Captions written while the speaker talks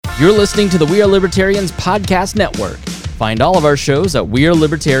You're listening to the We Are Libertarians Podcast Network. Find all of our shows at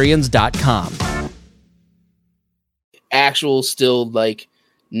wearelibertarians.com. Actual still like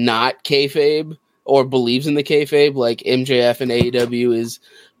not kayfabe or believes in the kayfabe, like MJF and AEW is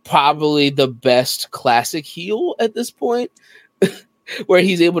probably the best classic heel at this point, where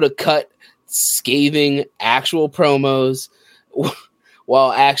he's able to cut scathing actual promos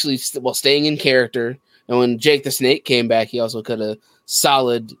while staying in character. And when Jake the Snake came back, he also cut a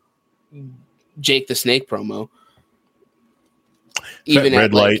solid Jake the Snake promo. Even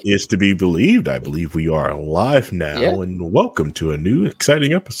red light is to be believed. I believe we are live now, and welcome to a new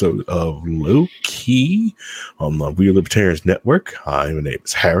exciting episode of Low Key on the We Are Libertarians Network. Hi, my name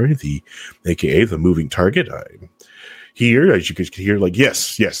is Harry, aka the Moving Target. I'm here, as you guys can hear. Like,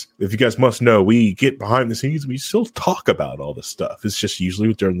 yes. If you guys must know, we get behind the scenes. We still talk about all this stuff. It's just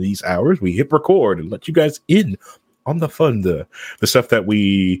usually during these hours we hit record and let you guys in on the fun, the stuff that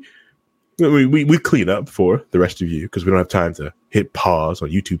we clean up for the rest of you, because we don't have time to hit pause on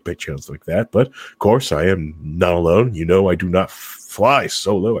YouTube channels like that. But of course, I am not alone. You know, I do not fly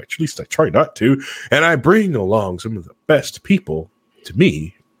solo. At least I try not to. And I bring along some of the best people to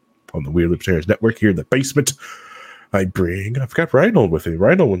me on the Weird Libertarians Network here in the basement. I've got Reinhold with me.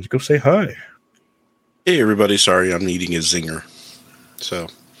 Reinhold, why don't you go say hi? Hey, everybody. Sorry, I'm eating a zinger. So.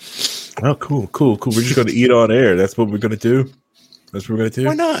 Oh, cool. We're just going to eat on air. That's what we're going to do.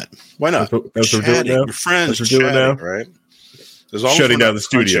 Why not? That's what we're doing now. Your friends that's what we're doing now, right? Shutting down the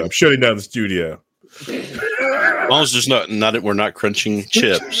studio. I'm shutting down the studio. As long as there's we're not crunching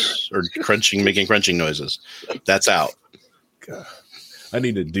chips or making crunching noises. That's out. God, I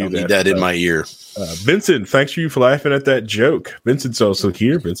need to do that. Need that in my ear. Vincent, thanks for laughing at that joke. Vincent's also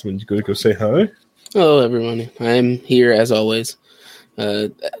here. Vincent, you go say hi. Hello, everyone. I'm here as always.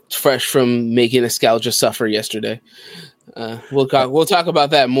 Fresh from making Nostalgia suffer yesterday. We'll talk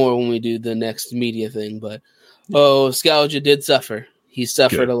about that more when we do the next media thing. But Nostalgia did suffer. He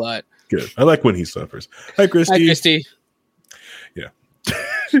suffered a lot. Good. I like when he suffers. Hi, Christy. Yeah.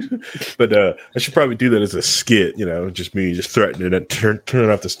 But I should probably do that as a skit. You know, just me just threatening and turning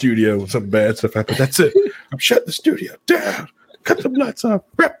off the studio when something bad stuff happens. That's it. I'm shutting the studio down. Cut the lights off.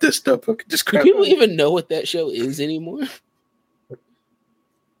 Wrap this stuff up. Just do people even know what that show is anymore?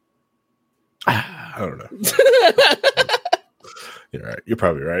 I don't know. You're right. You're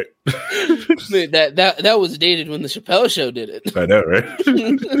probably right. that was dated when the Chappelle Show did it. I know, right?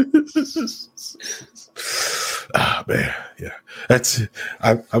 Man, yeah. That's it.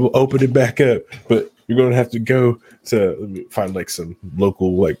 I will open it back up, but you're going to have to go to let me find like some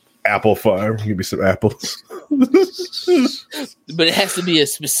local like apple farm. Give me some apples. But it has to be a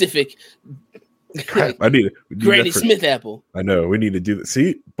specific. I need it. Granny Smith apple. I know. We need to do that.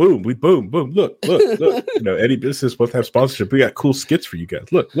 See, boom. Look. You know, any business must have sponsorship. We got cool skits for you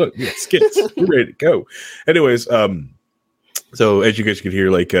guys. Look. We got skits. We're ready to go. Anyways, so as you guys can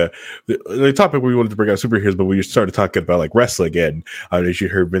hear, like the topic we wanted to bring out superheroes, but we started talking about like wrestling again. As you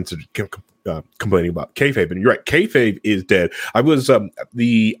heard Vincent complaining about kayfabe, and you're right, kayfabe is dead. I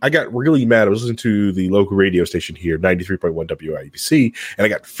got really mad. I was listening to the local radio station here, 93.1 WIBC, and I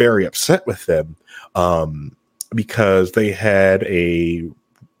got very upset with them because they had a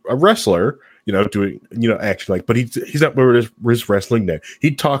wrestler, you know, doing, you know, action like, but he's not where his wrestling name.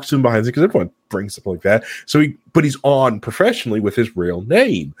 He talks to him behind it because everyone brings something like that. So but he's on professionally with his real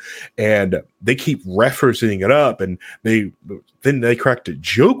name, and they keep referencing it up, and they cracked a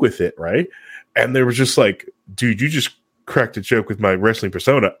joke with it, right? And they were just like, dude, you just cracked a joke with my wrestling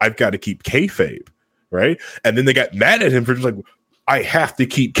persona. I've got to keep kayfabe, right? And then they got mad at him for just like, I have to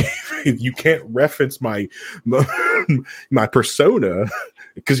keep kayfabe. You can't reference my persona.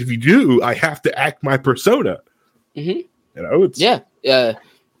 Because if you do, I have to act my persona. Mm-hmm. You know, it's the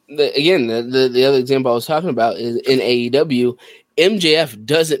other example I was talking about is in AEW. MJF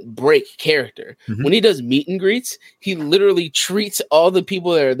doesn't break character. Mm-hmm. When he does meet and greets, he literally treats all the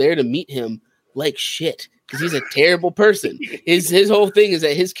people that are there to meet him like shit because he's a terrible person. His whole thing is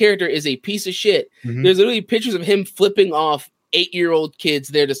that his character is a piece of shit. Mm-hmm. There's literally pictures of him flipping off 8-year-old kids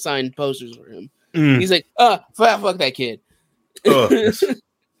there to sign posters for him. He's like, fuck that kid. That's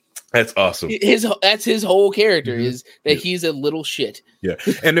awesome. That's his whole character is that he's a little shit. Yeah,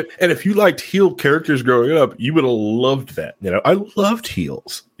 and if you liked heel characters growing up, you would have loved that. You know, I loved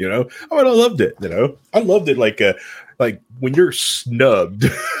heels. You know, I would have loved it. You know, I loved it like when you're snubbed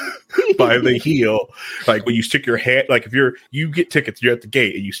by the heel, like when you stick your hand, like if you get tickets, you're at the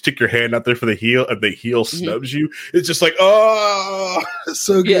gate and you stick your hand out there for the heel, and the heel snubs you. It's just like, oh, it's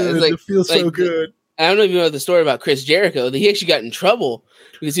so good. It feels so good. I don't know if you know the story about Chris Jericho, that he actually got in trouble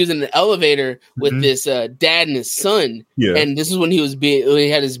because he was in an elevator with this dad and his son. Yeah. And this is when he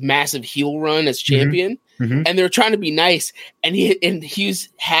had his massive heel run as champion. Mm-hmm. And they were trying to be nice, and he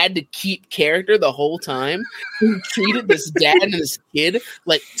had to keep character the whole time. He treated this dad and this kid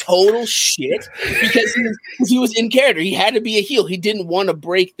like total shit because he was in character. He had to be a heel. He didn't want to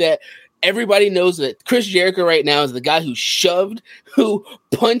break that. Everybody knows that Chris Jericho right now is the guy who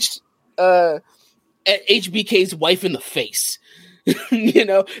punched HBK's wife in the face. You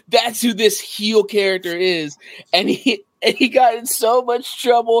know, that's who this heel character is, and he got in so much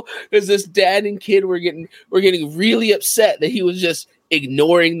trouble because this dad and kid were getting really upset that he was just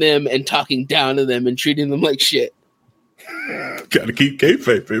ignoring them and talking down to them and treating them like shit. Gotta keep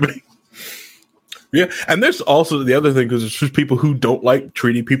kayfabe, baby. Yeah, and there's also the other thing, because there's just people who don't like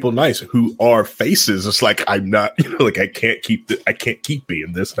treating people nice, who are faces. It's like, I'm not, like I can't keep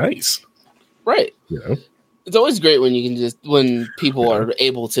being this nice, right? You know, it's always great when you can when people are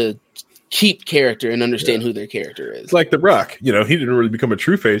able to keep character and understand who their character is. It's like The Rock. You know, he didn't really become a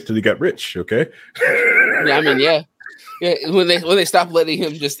true face till he got rich. Okay. Yeah, I mean, yeah. When they stop letting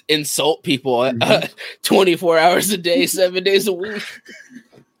him just insult people 24 hours a day, 7 days a week.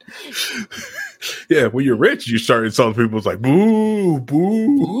 Yeah, when you're rich, you start insulting people. It's like, boo, boo.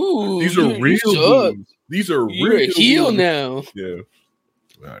 Ooh, these are real boos. These are You're real a heel boos. now. Yeah.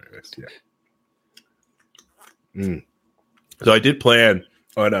 Yeah. So I did plan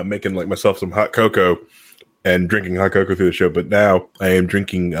on making like myself some hot cocoa and drinking hot cocoa through the show, but now I am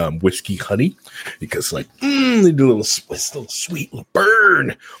drinking whiskey honey because like they do a little sweet little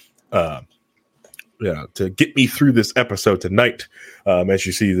burn. To get me through this episode tonight. As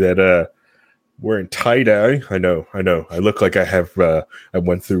you see that wearing tie-dye. I know. I look like I have I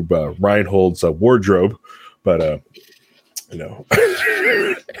went through Reinhold's wardrobe, but you know.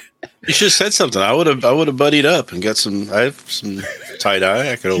 You should have said something. I would have buddied up and got some. I have some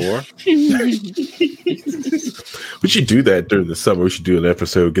tie-dye I could have wore. We should do that during the summer. We should do an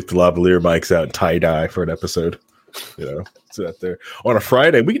episode, get the lavalier mics out and tie-dye for an episode. You know, it's out there on a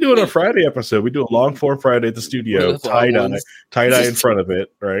Friday. We can do it on a Friday episode. We do a long form Friday at the studio, tie-dye in front of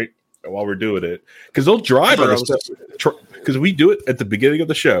it, right? While we're doing it, because they'll dry by the stuff. Because we do it at the beginning of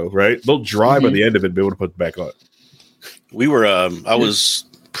the show, right? They'll dry by the end of it and be able to put it back on. We were. I was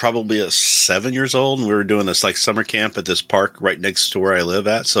probably 7 years old, and we were doing this like summer camp at this park right next to where I live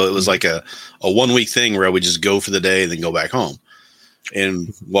at. So it was like a 1 week thing where I would just go for the day and then go back home.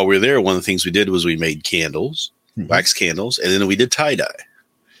 And while we were there, one of the things we did was we made candles. Wax candles, and then we did tie-dye,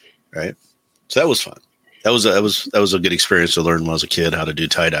 right? So that was fun. That was a good experience to learn when I was a kid how to do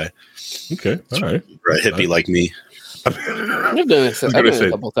tie-dye. Okay, all right. Right, hippie like me. I've done it a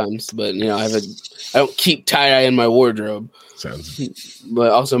couple times, but you know, I don't keep tie-dye in my wardrobe.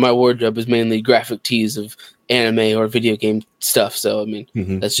 But also my wardrobe is mainly graphic tees of anime or video game stuff. So I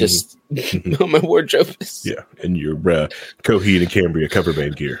mean, that's just how my wardrobe is. Yeah, and your Coheed and Cambria cover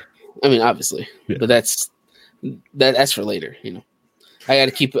band gear. I mean, obviously, but that's for later. You know, I had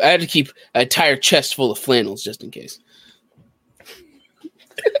to keep an entire chest full of flannels just in case.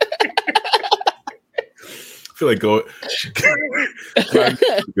 I feel like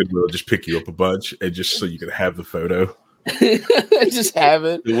Goodwill just pick you up a bunch and just so you can have the photo. Just have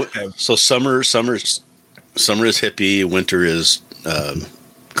it. So summer is hippie, winter is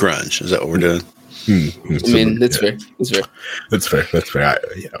grunge. Is that what we're doing? I mean, that's fair. That's fair.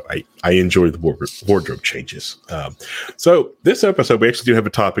 I enjoy the wardrobe changes. So this episode, we actually do have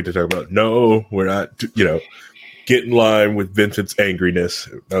a topic to talk about. No, we're not. Get in line with Vincent's angriness.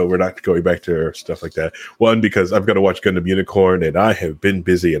 No, we're not going back to stuff like that. One, because I've got to watch Gundam Unicorn, and I have been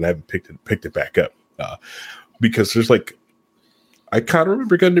busy and I haven't picked it back up. Because there's I kind of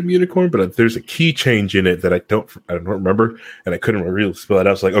remember Gundam Unicorn, but there's a key change in it that I don't remember, and I couldn't really spell it out.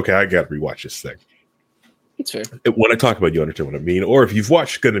 I was like, okay, I got to rewatch this thing. It's fair. When I talk about, you understand what I mean. Or if you've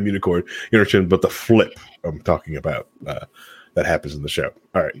watched Gundam Unicorn, you understand about the flip I'm talking about that happens in the show.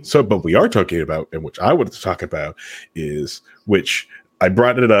 All right. So, but we are talking about, and which I wanted to talk about, is which I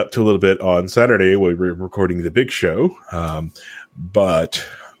brought it up to a little bit on Saturday when we were recording the big show.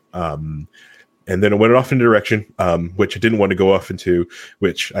 And then it went off in a direction, which I didn't want to go off into,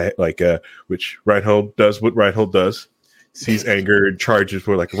 which I like, which Reinhold does what Reinhold does. Sees anger and charges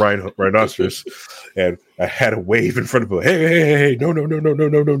for like rhinoceros, and I had a wave in front of him. Hey, no.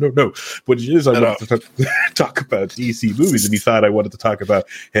 What it is, I wanted to talk about DC movies, and he thought I wanted to talk about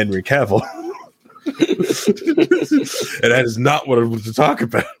Henry Cavill, and that is not what I wanted to talk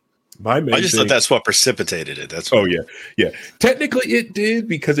about. My main I just thing, thought that's what precipitated it. That's oh yeah. Technically, it did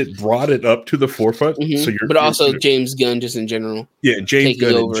because it brought it up to the forefront. Mhm. So but also James Gunn, just in general. yeah, James taking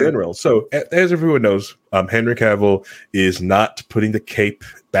Gunn over. in general. So as everyone knows, Henry Cavill is not putting the cape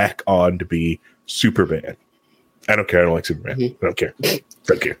back on to be Superman. I don't care. I don't like Superman. Mhm. I don't care.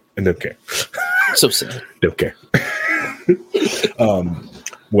 Don't care. And don't care. So sad. Don't care.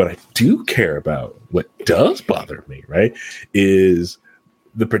 What I do care about, what does bother me, right, is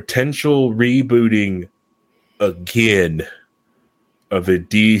the potential rebooting again of the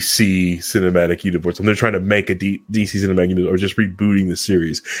DC cinematic universe. And they're trying to make a DC cinematic universe or just rebooting the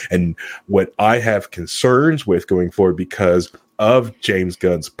series. And what I have concerns with going forward because of James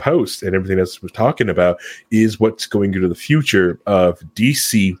Gunn's post and everything else we're talking about is what's going into the future of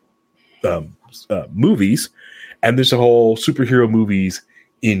DC movies. And there's a whole superhero movies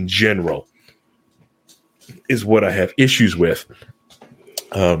in general is what I have issues with.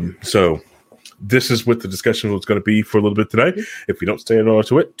 So this is what the discussion was going to be for a little bit tonight. If we don't stay on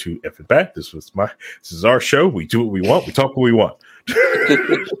to it, to F and back. This is our show. We do what we want. We talk what we want.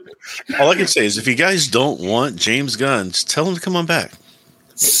 all I can say is if you guys don't want James Gunn, just tell him to come on back.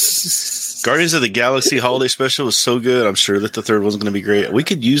 Guardians of the Galaxy holiday special was so good. I'm sure that the third one's going to be great. We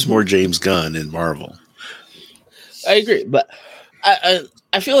could use more James Gunn in Marvel. I agree, but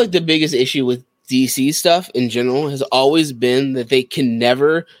I feel like the biggest issue with DC stuff in general has always been that they can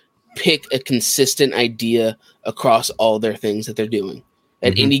never pick a consistent idea across all their things that they're doing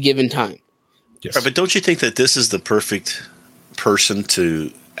at any given time. Yes. Right, but don't you think that this is the perfect person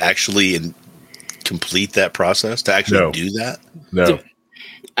to actually complete that process, to actually do that? No,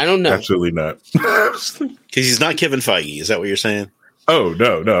 I don't know. absolutely not. Because he's not Kevin Feige. Is that what you're saying? Oh,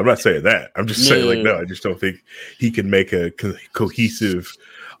 no, I'm not saying that. I'm just saying, I just don't think he can make a cohesive.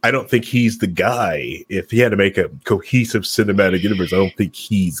 I don't think he's the guy. If he had to make a cohesive cinematic universe, I don't think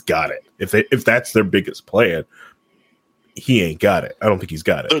he's got it. If that's their biggest plan, he ain't got it. I don't think he's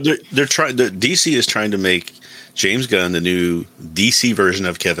got it. They're trying. DC is trying to make James Gunn the new DC version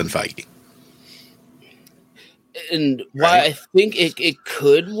of Kevin Feige. And why I think it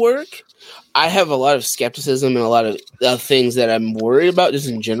could work, I have a lot of skepticism and a lot of things that I'm worried about just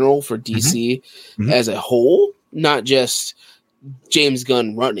in general for DC as a whole, not just James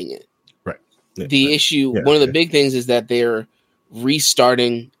Gunn running it. Right. The issue, one of the big things is that they're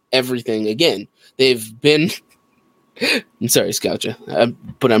restarting everything again. They've been, I'm sorry, Scoucha,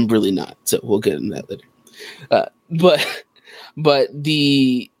 but I'm really not. So we'll get into that later. But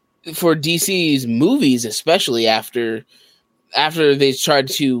for DC's movies, especially after they tried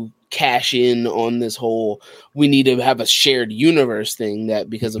to cash in on this whole, we need to have a shared universe thing that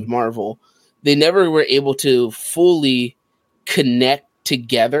because of Marvel, they never were able to fully connect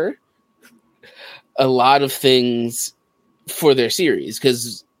together a lot of things for their series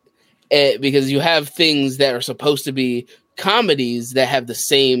because you have things that are supposed to be comedies that have the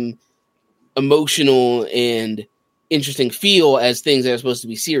same emotional and interesting feel as things that are supposed to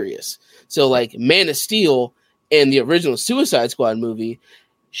be serious. So like Man of Steel and the original Suicide Squad movie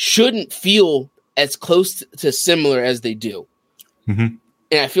shouldn't feel as close to similar as they do. And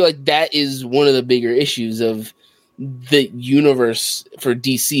I feel like that is one of the bigger issues of the universe for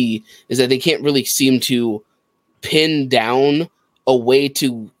DC is that they can't really seem to pin down a way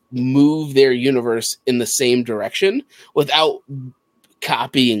to move their universe in the same direction without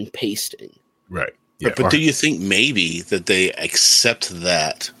copying pasting. Right. Yeah. But do you think maybe that they accept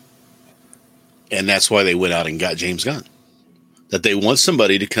that and that's why they went out and got James Gunn? That they want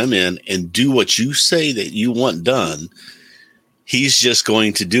somebody to come in and do what you say that you want done. He's just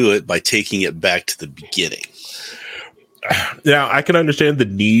going to do it by taking it back to the beginning. Now, I can understand the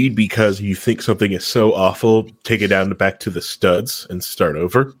need because you think something is so awful, take it down back to the studs and start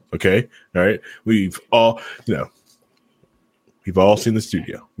over. Okay. All right. We've all seen the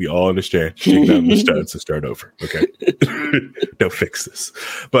studio. We all understand. Take down the studs and start over. Okay. Don't fix this.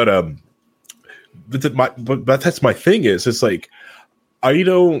 But that's my thing is it's like, I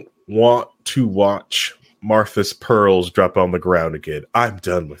don't want to watch Martha's pearls drop on the ground again. I'm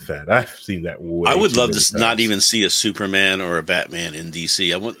done with that. I've seen that way. I would love to times. not even see a Superman or a Batman in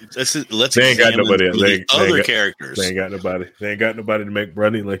DC. I want let's they ain't got nobody. The other characters. They ain't got nobody. They ain't got nobody to make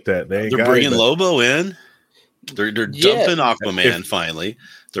running like that. They're bringing Lobo in. They're dumping Aquaman finally.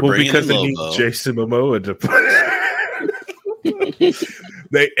 They're bringing in Lobo. Need Jason Momoa to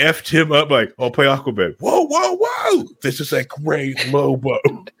they effed him up like, I'll play Aquaman. Whoa. This is a great Lobo.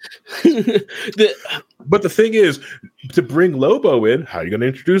 But the thing is, to bring Lobo in, how are you going to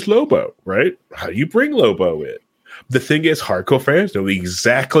introduce Lobo, right? How do you bring Lobo in? The thing is, hardcore fans know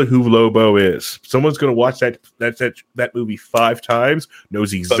exactly who Lobo is. Someone's going to watch that movie 5 times,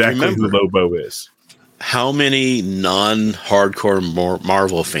 knows exactly who Lobo is. How many non-hardcore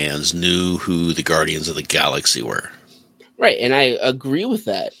Marvel fans knew who the Guardians of the Galaxy were? Right, and I agree with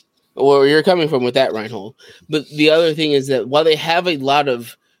that. Where you're coming from with that, Reinhold. But the other thing is that while they have a lot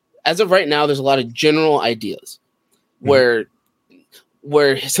of, as of right now, there's a lot of general ideas where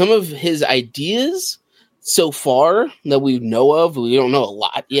some of his ideas so far that we know of, we don't know a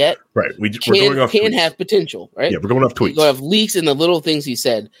lot yet. Right, we're going off can have potential, right? Yeah, we're going off tweets. We have leaks and the little things he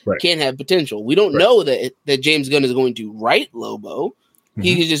said can have potential. We don't know that James Gunn is going to write Lobo. Mm-hmm.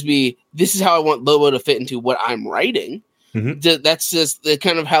 He could just be, this is how I want Lobo to fit into what I'm writing. Mm-hmm. That's just the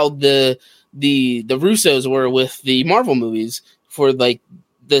kind of how the Russos were with the Marvel movies for like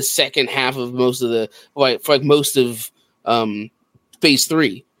the second half of most of Phase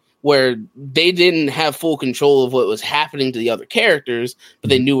 3, where they didn't have full control of what was happening to the other characters, but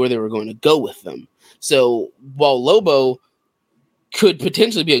they knew where they were going to go with them. So while Lobo could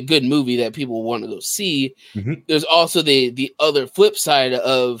potentially be a good movie that people want to go see, there's also the other flip side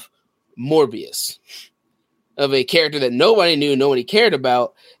of Morbius, of a character that nobody knew, nobody cared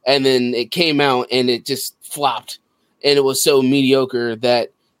about, and then it came out and it just flopped, and it was so mediocre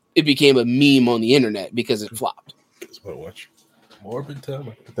that it became a meme on the internet because it flopped. That's what I watch. Morbid time.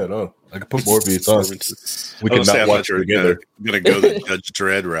 I put that on. I could put Morbius on. We could not watch it together. I'm gonna go the Judge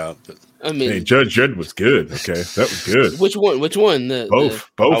Dredd route, but I mean, hey, Judge Dredd was good. Okay, that was good. Which one?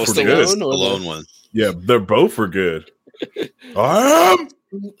 Both were good. The Stallone one. Yeah, they're both were good. I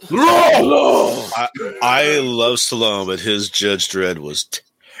love Stallone, but his Judge Dredd was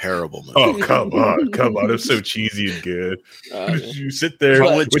terrible. Movie. Oh, come on! It's so cheesy and good. You sit there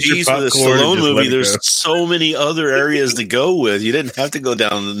with cheese with a Stallone movie. There's so many other areas to go with. You didn't have to go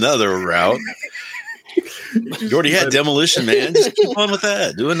down another route. You already had Demolition Man. Just keep on with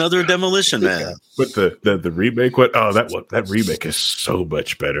that. Do another Demolition Man. But the remake, that remake is so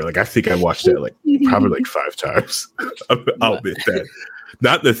much better. Like I think I watched that probably 5 times. I'll admit that.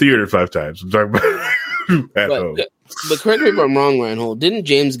 Not in the theater 5 times. I'm talking about at home. But correct me if I'm wrong, Reinhold. Didn't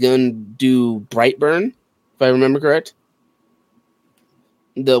James Gunn do Brightburn, if I remember correct?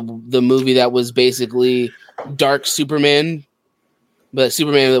 The movie that was basically Dark Superman, but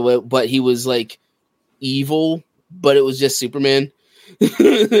he was like evil, but it was just Superman. I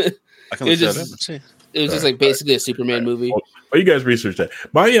can look that up. Let's see. It was just like basically a Superman movie. Well, you guys research that.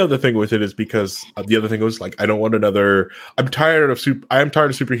 My other thing with it is because the other thing was like I don't want another. I'm tired of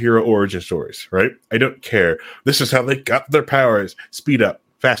superhero origin stories. Right? I don't care. This is how they got their powers. Speed up,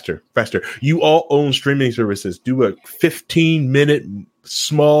 faster. You all own streaming services. Do a 15-minute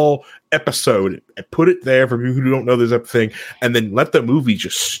small episode and put it there for people who don't know this thing, and then let the movie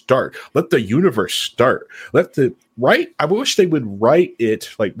just start. Let the universe start. I wish they would write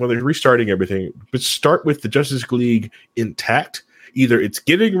it like when they're restarting everything, but start with the Justice League intact. Either it's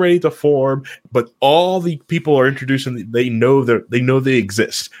getting ready to form, but all the people are introduced and they know they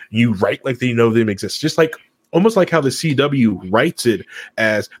exist. You write like they know them exist, just like almost like how the CW writes it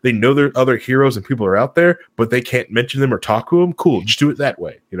as they know there are other heroes and people are out there, but they can't mention them or talk to them. Cool, just do it that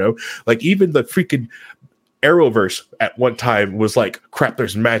way. Like even the freaking Arrowverse at one time was like, crap,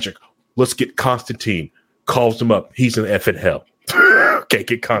 there's magic. Let's get Constantine. Calls him up. He's in effing hell. Okay,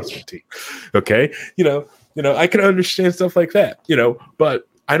 get Constantine. Okay, I can understand stuff like that. But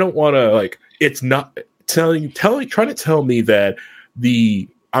I don't want to like. It's not trying to tell me that we're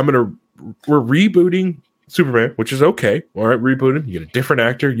rebooting Superman, which is okay. All right, rebooting. You get a different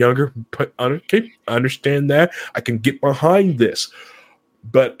actor, younger. Okay, I understand that. I can get behind this.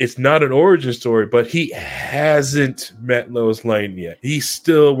 But it's not an origin story, but he hasn't met Lois Lane yet. He's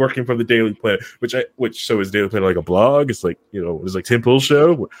still working for the Daily Planet, so is Daily Planet like a blog? It's like, it's like Tim Pool's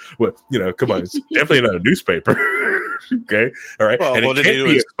show. What, come on, it's definitely not a newspaper. Okay. All right. Well, and it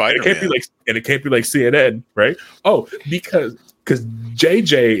can't be like CNN, right? Oh, because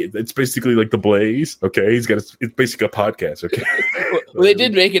JJ, it's basically like the Blaze. Okay. It's basically a podcast. Okay. Well, they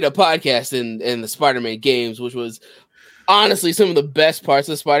did make it a podcast in the Spider-Man games, which was honestly some of the best parts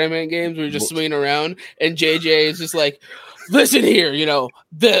of the Spider-Man games. Where you're just swinging around and JJ is just like, listen here,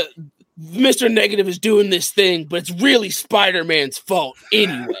 the Mr. Negative is doing this thing, but it's really Spider-Man's fault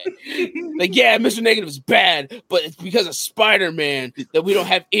anyway. Like, yeah, Mr. Negative is bad, but it's because of Spider-Man that we don't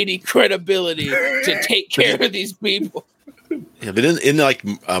have any credibility to take care of these people. Yeah, but in like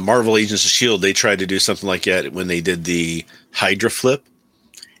Marvel Agents of S.H.I.E.L.D., they tried to do something like that when they did the Hydra flip,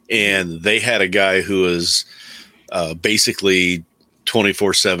 and they had a guy who was basically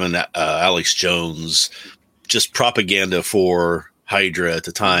 24/7 Alex Jones, just propaganda for Hydra at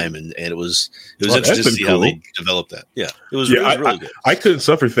the time, and it was Oh, interesting that's to see been how cool. they developed that. Yeah, it was really good. I couldn't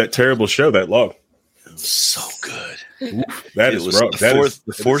suffer that terrible show that long. It was so good. Oof, that It is was wrong.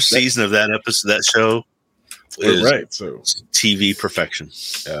 the fourth season of that episode, that show. Is Right. So, TV perfection.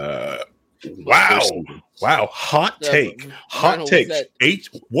 wow. Hot take. Hot Reinhold, take. was that- 8.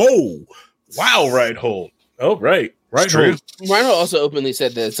 Whoa. Wow, Reinhold. Oh, right. Reinhold. Rhino also openly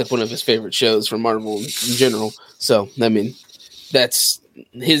said that it's like one of his favorite shows from Marvel in general. So, I mean, that's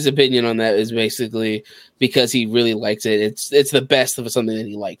his opinion on that is basically because he really likes it. It's the best of something that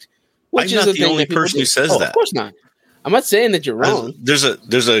he liked. I'm not a the thing only that people person do. who says Oh, that. Of course not. I'm not saying that you're wrong. There's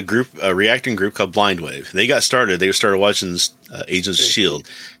a group, a reacting group called Blind Wave. They got started. They started watching Agents of S.H.I.E.L.D.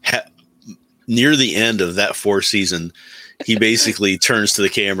 Near the end of that 4th season, he basically turns to the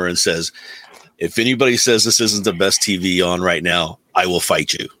camera and says, "If anybody says this isn't the best TV on right now, I will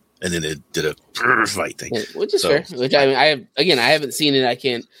fight you." And then it did a fight thing. Yeah, which is fair. Which I mean, I haven't seen it. I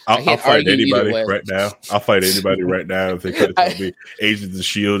can't I'll fight argue either anybody way. right now. I'll fight anybody right now if they try to tell me Agents of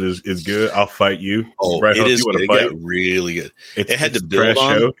S.H.I.E.L.D. is good. I'll fight you. Oh, right, it is. You want It to fight? got really good. It had to a build trash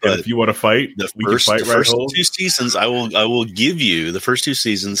on, show, but and if you want to fight, we can fight. The first Reinhold. 2 seasons, I will give you. The first 2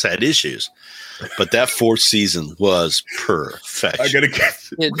 seasons had issues, but that 4th season was perfect. I gotta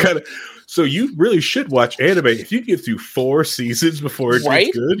get So you really should watch anime. If you get through 4 seasons before it Right?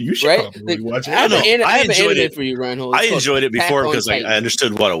 gets good, you should Right? probably watch I have anime. I enjoyed anime it. for you, Reinhold. I enjoyed it before Attack on because I Titan.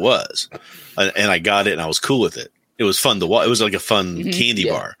 understood what it was, and I got it, and I was cool with it. It was fun to watch. It was like a fun Mhm, candy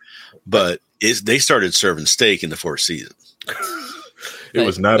yeah. bar, but they started serving steak in the 4th season. It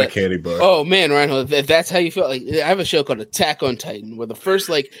was not a candy bar. Oh man, Reinhold, if that's how you feel, like I have a show called Attack on Titan, where the first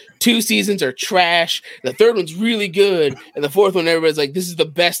 2 seasons are trash, the 3rd one's really good, and the 4th one everybody's like, "This is the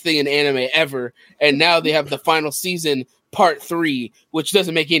best thing in anime ever." And now they have the final season, part 3, which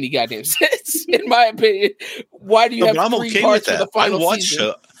doesn't make any goddamn sense, in my opinion. Why do you have but I'm 3 okay with parts for that. the final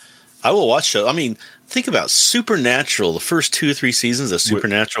season? I will watch show. I mean, think about Supernatural. The first 2 or 3 seasons of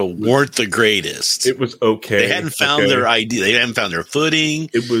Supernatural weren't the greatest. It was okay. They hadn't found their idea. They hadn't found their footing.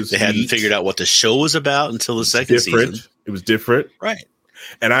 They hadn't figured out what the show was about until the second season. It was different, right?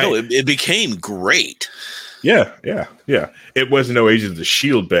 And it became great. Yeah. It wasn't no Agents of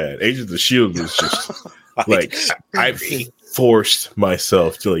S.H.I.E.L.D. bad. Agents of S.H.I.E.L.D. was just I forced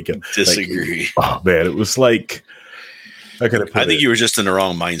myself to disagree. Oh man, it was like I think you were just in the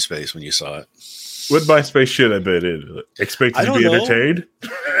wrong mind space when you saw it. What mind space should I been in? Expecting to be entertained?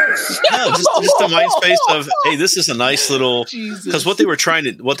 No, just a mind space of, hey, this is a nice little, because what they were trying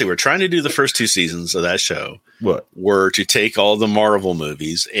to do the first 2 seasons of that show were to take all the Marvel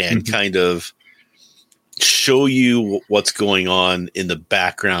movies and kind of show you what's going on in the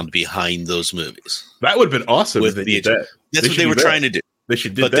background behind those movies. That would have been awesome if they did that. That's what they were trying to do. They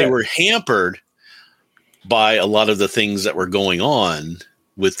should do that. But they were hampered by a lot of the things that were going on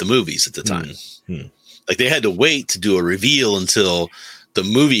with the movies at the time. Like they had to wait to do a reveal until the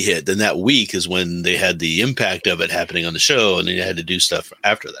movie hit. Then that week is when they had the impact of it happening on the show, and they had to do stuff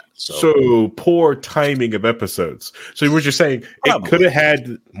after that. So poor timing of episodes. So what you're saying, it could have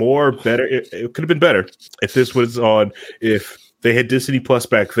had better. It could have been better if this was on, if they had Disney Plus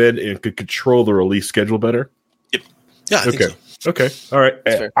back then and could control the release schedule better. Yep. Yeah. I think so. Okay. All right.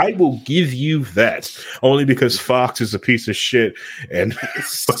 I will give you that only because Fox is a piece of shit and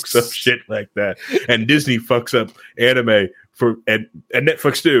fucks up shit like that. And Disney fucks up anime and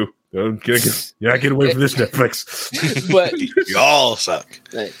Netflix too. You're not getting away from this, Netflix. But y'all suck.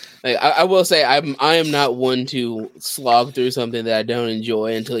 I will say I am not one to slog through something that I don't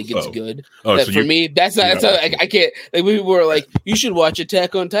enjoy until it gets good. So for me, that's not. I can't. Like people were like, "You should watch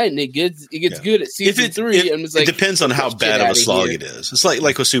Attack on Titan. It gets good at season 3." And it's like, it depends on how bad of a slog it is. It's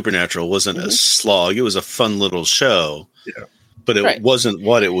like with Supernatural, it wasn't a slog. It was a fun little show. Yeah. But it wasn't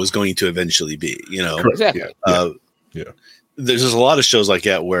what it was going to eventually be. Exactly. There's just a lot of shows like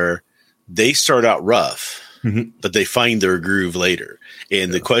that where they start out rough, but they find their groove later.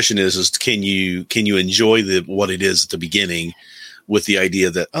 And the question is can you enjoy what it is at the beginning with the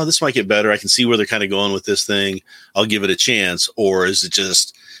idea that, oh, this might get better. I can see where they're kind of going with this thing. I'll give it a chance. Or is it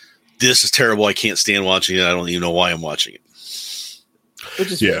just, this is terrible. I can't stand watching it. I don't even know why I'm watching it.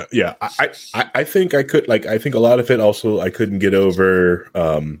 Yeah. I think I could, I think a lot of it also I couldn't get over,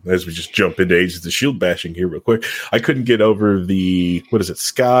 as we just jump into Agents of S.H.I.E.L.D. bashing here real quick. I couldn't get over the, what is it?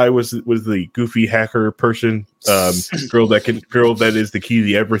 Sky was the goofy hacker person, girl that is the key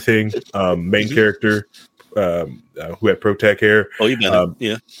to everything, main character, who had ProTech hair. Oh, you know,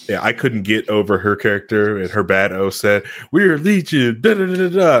 yeah. I couldn't get over her character and her bad O said, "We're Legion." Da, da, da, da,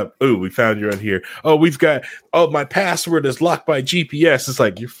 da. Oh, we found you on here. Oh, my password is locked by GPS. It's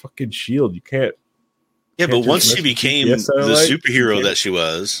like, you're fucking S.H.I.E.L.D. You can't Yeah, but once she Can't became GPS the satellite, superhero that she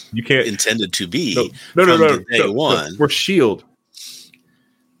was you can't intended to be, no, day one. We're Shield.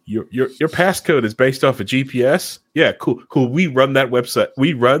 Your passcode is based off of GPS. Yeah, cool. We run that website.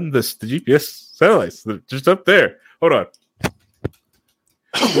 We run the GPS satellites. They're just up there. Hold on.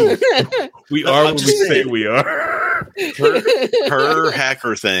 We are what we say we are. Her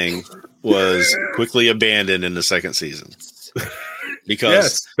hacker thing was quickly abandoned in the second season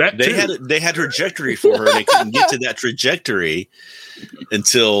because they had trajectory for her. They couldn't get to that trajectory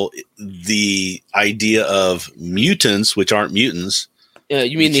until the idea of mutants, which aren't mutants.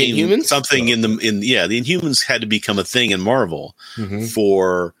 You mean the Inhumans? Something the Inhumans had to become a thing in Marvel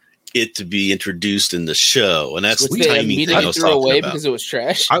for it to be introduced in the show, and that's the timing thing I was talking about. Because it was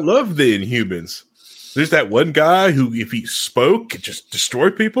trash. I love the Inhumans. There's that one guy who, if he spoke, could just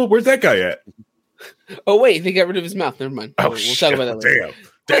destroy people. Where's that guy at? Oh wait, they got rid of his mouth. Never mind. We'll talk about that later.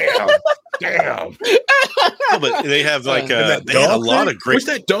 Damn. No, but they have they had a lot of great. Where's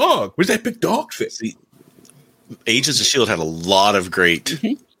that dog? Where's that big dog thing? See, Agents of S.H.I.E.L.D. had a lot of great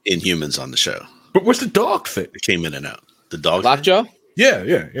Inhumans on the show. But where's the dog thing? It came in and out. The dog Lockjaw?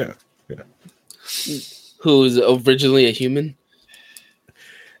 Yeah. Who's originally a human?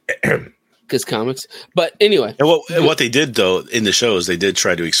 Because comics. But anyway. And what they did, though, in the show is they did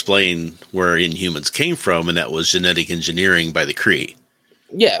try to explain where Inhumans came from, and that was genetic engineering by the Kree.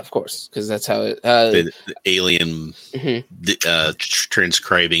 Yeah, of course, because that's how it... the alien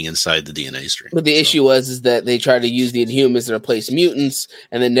transcribing inside the DNA string. But the issue is that they tried to use the Inhumans to replace mutants,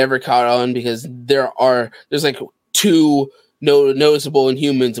 and they never caught on because there's like 2 noticeable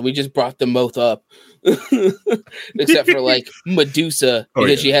Inhumans, and we just brought them both up. Except for like Medusa,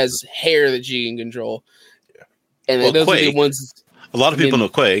 because she has hair that she can control. And those Quake, are the ones... A lot of people know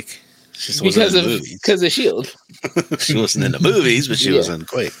Quake. Because of S.H.I.E.L.D. She wasn't in the movies, but she was in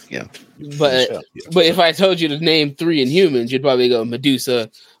Quake. Yeah. But if I told you to name 3 Inhumans, you'd probably go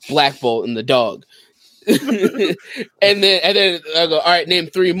Medusa, Black Bolt, and the dog. and then I go, all right, name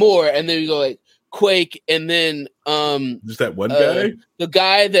 3 more, and then we go like Quake, and then just that one guy, the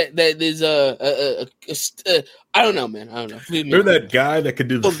guy that is I don't know, man. I don't know. Remember that guy that could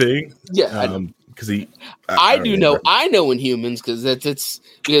do the thing? Yeah. Because I know Inhumans because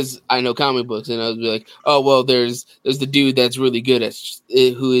because I know comic books, and I would be like, oh well, there's the dude that's really good at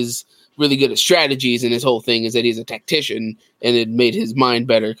who is really good at strategies, and his whole thing is that he's a tactician, and it made his mind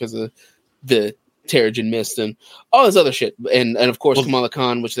better because of the Terrigen Mist and all this other shit, and of course Kamala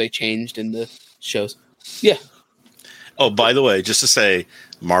Khan, which they changed in the shows. Yeah. Oh, by the way, just to say,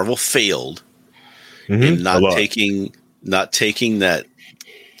 Marvel failed in not taking that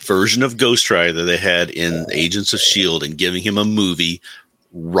version of Ghost Rider they had in Agents of S.H.I.E.L.D. and giving him a movie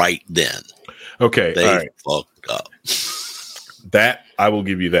right then. Okay, they fucked up. That I will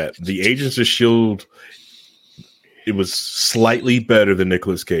give you that. The Agents of S.H.I.E.L.D. it was slightly better than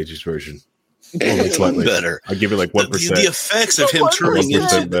Nicolas Cage's version. Only slightly better. I'll give it like 1%. The effects of him turning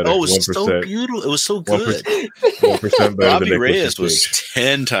into it was so beautiful. It was so good. 1% better. Robbie Reyes was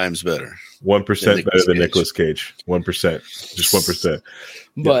 10 times better. 1% better than Nicolas Cage. 1%, just 1%.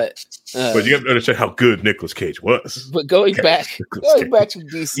 But you have to understand how good Nicolas Cage was. But going back to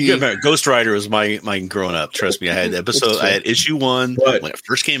DC, Ghost Rider was my growing up. Trust me, I had I had issue 1 when it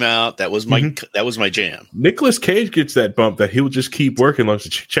first came out. That was my jam. Nicolas Cage gets that bump that he'll just keep working as the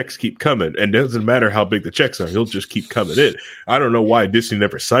checks keep coming, and it doesn't matter how big the checks are, he'll just keep coming in. I don't know why Disney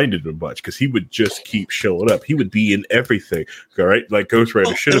never signed him much because he would just keep showing up. He would be in everything, all right, like Ghost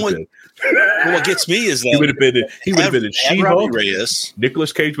Rider should have been. Well, what gets me is that he would have been in She-Hulk.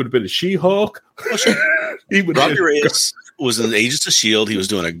 Nicolas Cage would have been in She-Hulk. Robbie Reyes was in Agents of S.H.I.E.L.D. He was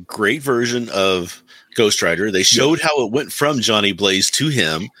doing a great version of Ghost Rider. They showed how it went from Johnny Blaze to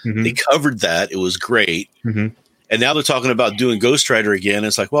him. They covered that. It was great. And now they're talking about doing Ghost Rider again.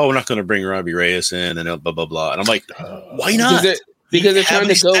 It's like, well, we're not going to bring Robbie Reyes in and blah, blah, blah. And I'm like, why not? Because they're trying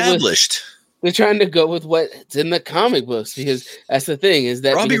to go established. They're trying to go with what's in the comic books because that's the thing is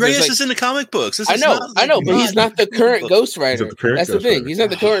that Robbie Reyes is in the comic books. I know, but he's not the current Ghost Rider. That's the thing. He's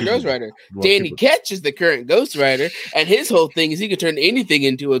not the current Ghost Rider. Danny Ketch is the current Ghost Rider, and his whole thing is he can turn anything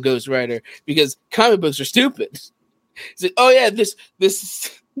into a Ghost Rider because comic books are stupid. It's like, oh yeah, this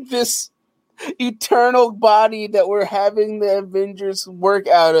eternal body that we're having the Avengers work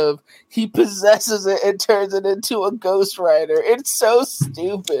out of, he possesses it and turns it into a Ghost Rider. It's so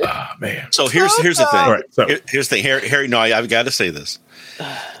stupid. Oh, man. So here's the thing. Right, here's the thing. Harry, no, I've got to say this.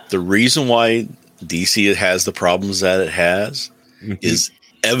 The reason why DC has the problems that it has is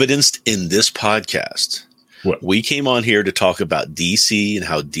evidenced in this podcast. What? We came on here to talk about DC and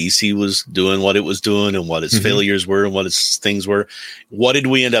how DC was doing what it was doing and what its failures were and what its things were. What did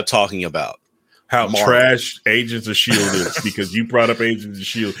we end up talking about? how Marvel. trash Agents of S.H.I.E.L.D. is because you brought up Agents of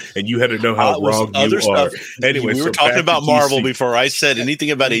S.H.I.E.L.D. and you had to know how wrong you are. Anyway, we were talking about Marvel before I said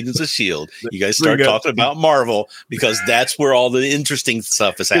anything about Agents of S.H.I.E.L.D. You guys start talking about Marvel because that's where all the interesting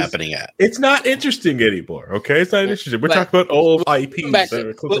stuff is happening at. It's not interesting anymore, okay? It's not interesting. We're talking about old IPs that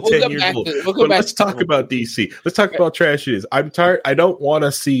are close to 10 years old. But let's talk about DC. Let's talk about trash it is. I'm tired. I don't want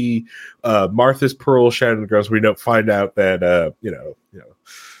to see Martha's Pearl Shannon Girls. We don't find out that,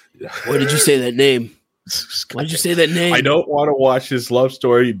 Why did you say that name? Why did you say that name? I don't want to watch this love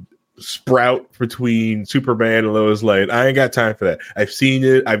story sprout between Superman and Lois Lane. I ain't got time for that. I've seen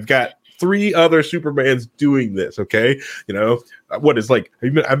it. I've got 3 other Supermans doing this. Okay, what is like?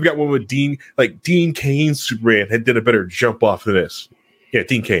 I've got one with Dean. Like Dean Cain's Superman had did a better jump off than this. Yeah,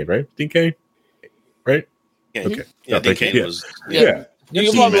 Dean Cain, right? Dean Cain, right? Yeah, okay. Yeah, Dean Cain was. Yeah.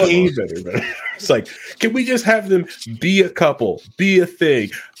 It's like, can we just have them be a couple, be a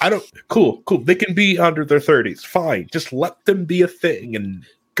thing? Cool. They can be under their 30s. Fine. Just let them be a thing and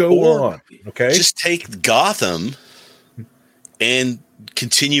go on. Okay. Just take Gotham and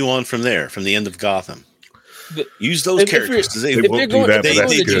continue on from there, from the end of Gotham. Use those characters. They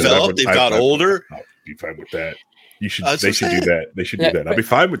developed, they've got older. I'll be fine with that. They should do that. They should do that. I'll be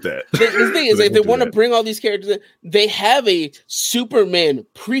fine with that. The thing is, like, they want to bring all these characters in. They have a Superman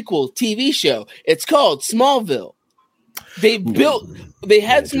prequel TV show. It's called Smallville. They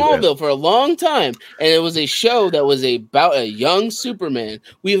had Smallville for a long time, and it was a show that was about a young Superman.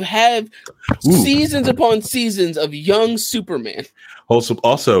 We've had seasons upon seasons of young Superman. Also,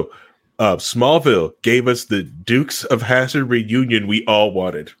 Smallville gave us the Dukes of Hazzard reunion we all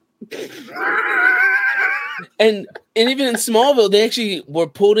wanted. And even in Smallville, they actually were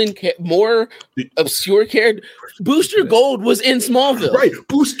pulled in more obscure characters. Booster Gold was in Smallville. Right.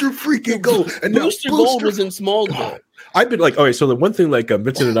 Booster freaking Gold. And Booster Gold was in Smallville. I've been like, all right, so the one thing like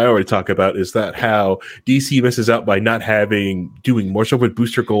Vincent and I already talk about is that how DC misses out by not doing more stuff with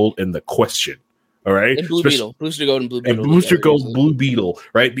Booster Gold and the Question. All right. And Blue Beetle. Booster Gold and Blue Beetle. And Booster Gold, Blue Beetle,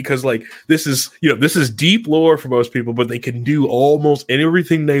 right? Because like this is deep lore for most people, but they can do almost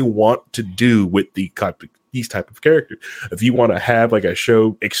everything they want to do with these type of characters. If you want to have like a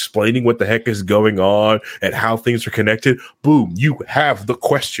show explaining what the heck is going on and how things are connected, boom, you have the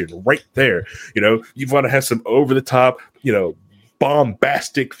Question right there. You want to have some over the top,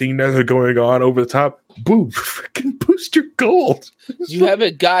 bombastic thing that are going on over the top. Boom, freaking Booster Gold. You have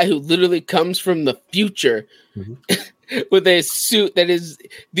a guy who literally comes from the future with a suit that is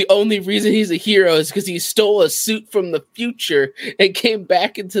the only reason he's a hero is because he stole a suit from the future and came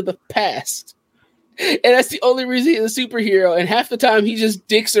back into the past. And that's the only reason he's a superhero. And half the time he just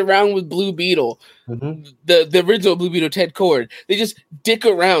dicks around with Blue Beetle, the original Blue Beetle, Ted Kord. They just dick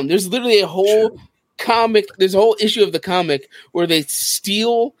around. There's literally a whole comic. There's a whole issue of the comic where they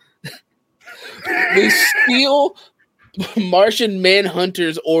steal Martian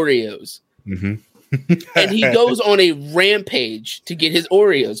Manhunter's Oreos. And he goes on a rampage to get his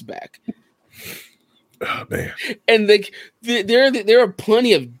Oreos back. Oh man! And like there are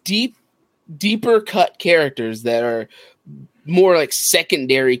plenty of deeper cut characters that are more like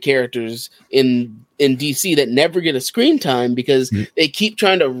secondary characters in DC that never get a screen time because they keep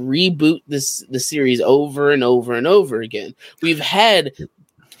trying to reboot the series over and over and over again. We've had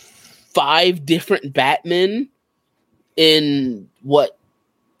 5 different Batmen in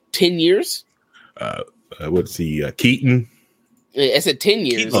 10 years? What's he? Keaton. I said 10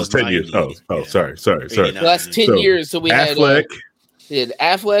 years. Oh, 10 years. Oh, sorry. The last 10 years. So we Affleck. had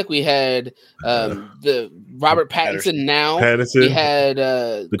Affleck. We had the Robert Pattinson. We had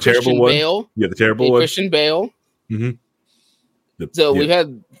the Christian terrible one. Bale. Yeah, the terrible one. Christian Bale. So we've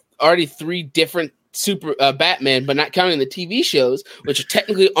had already 3 different super Batman, but not counting the TV shows, which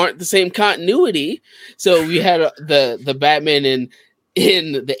technically aren't the same continuity. So we had the Batman in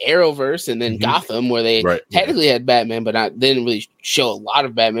the Arrowverse and then Gotham, where they technically had Batman, but they didn't really show a lot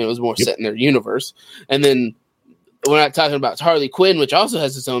of Batman. It was more set in their universe. And then we're not talking about Harley Quinn, which also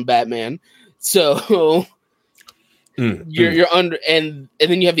has its own Batman. So you're under, and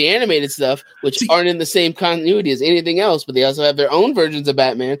then you have the animated stuff, which aren't in the same continuity as anything else, but they also have their own versions of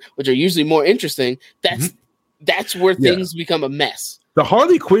Batman, which are usually more interesting. That's where things become a mess. The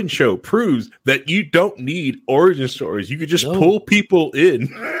Harley Quinn show proves that you don't need origin stories. You could just pull people in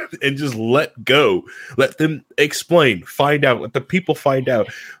and just let go. Let them explain, find out, let the people find out.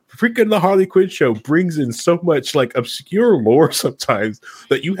 Freaking the Harley Quinn show brings in so much like obscure lore sometimes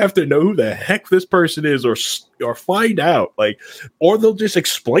that you have to know who the heck this person is or find out, or they'll just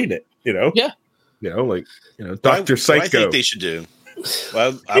explain it, Yeah. Dr. Psycho. What I think they should do,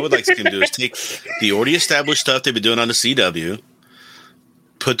 what I would like to do is take the already established stuff they've been doing on the CW,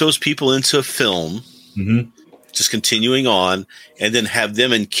 put those people into a film, just continuing on, and then have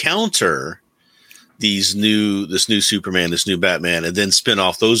them encounter this new Superman, this new Batman, and then spin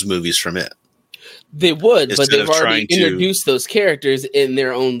off those movies from it. They would, Instead but they've of already trying to- introduced those characters in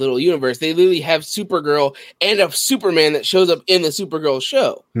their own little universe. They literally have Supergirl and a Superman that shows up in the Supergirl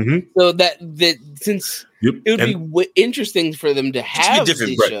show. So that since it would be interesting for them to have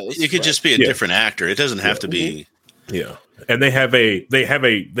these shows. It could just be a different actor. It doesn't have to be. Yeah, and they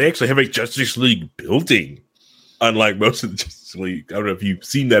actually have a Justice League building, unlike most of the Justice League. I don't know if you've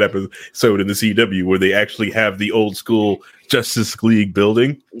seen that episode in the CW where they actually have the old school Justice League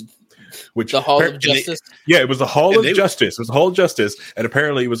building. Which the Hall of Justice? It was the Hall of Justice. It was the Hall of Justice, and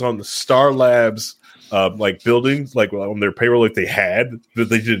apparently it was on the Star Labs like buildings, like on their payroll, like they had that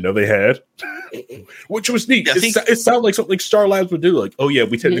they didn't know they had, which was neat. It sounded like something Star Labs would do. Like, oh yeah,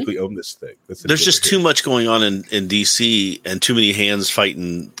 we technically own this thing. There's just too much going on in DC, and too many hands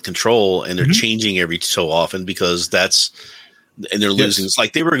fighting control, and they're changing every so often because and they're losing. It's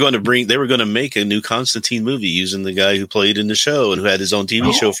like they were going to make a new Constantine movie using the guy who played in the show and who had his own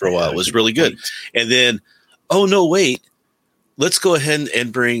TV show for a while. It was really good. And then, oh no, wait, let's go ahead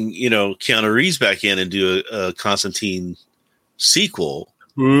and bring, Keanu Reeves back in and do a Constantine sequel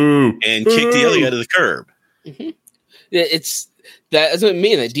and kick the other guy to the curb. That's what I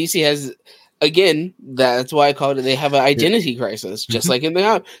mean. That DC has, again, that's why I call it. They have an identity crisis, just like in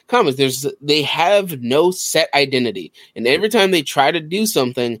the comics. They have no set identity, and every time they try to do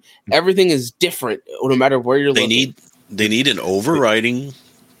something, everything is different, no matter where you're looking. They need an overriding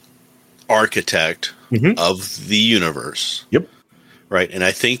architect of the universe. Yep. Right, and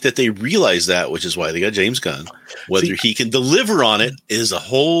I think that they realize that, which is why they got James Gunn. Whether he can deliver on it is a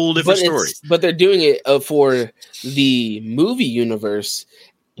whole different story. But they're doing it for the movie universe.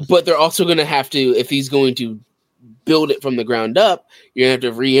 But they're also going to have to, if he's going to build it from the ground up, you're going to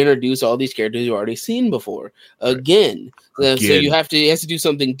have to reintroduce all these characters you've already seen before again. So he has to do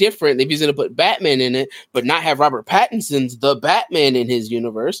something different. If he's going to put Batman in it, but not have Robert Pattinson's the Batman in his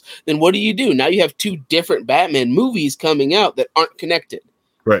universe, then what do? Now you have two different Batman movies coming out that aren't connected.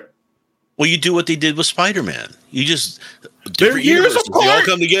 Right. Well, you do what they did with Spider-Man. You just different universes, they all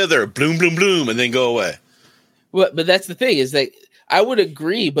come together, bloom, bloom, bloom, and then go away. But that's the thing is that I would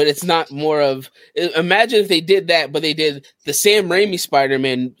agree, but it's not more of. Imagine if they did that, but they did the Sam Raimi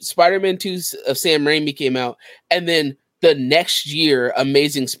Spider-Man 2 of Sam Raimi came out, and then the next year,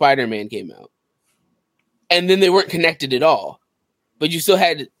 Amazing Spider-Man came out, and then they weren't connected at all. But you still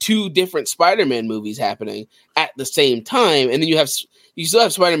had two different Spider-Man movies happening at the same time, and then you still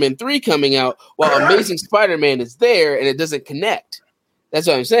have Spider-Man 3 coming out while Amazing Spider-Man is there, and it doesn't connect. That's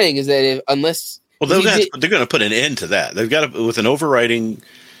what I'm saying is that they're going to put an end to that. They've got to, with an overriding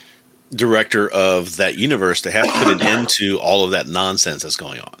director of that universe, they have to put an end to all of that nonsense that's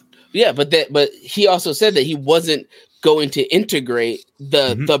going on. Yeah, but he also said that he wasn't going to integrate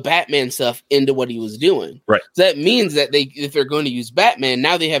the Batman stuff into what he was doing. Right. So that means that if they're going to use Batman,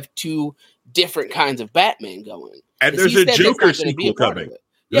 now they have two different kinds of Batman going. And there's a Joker sequel coming.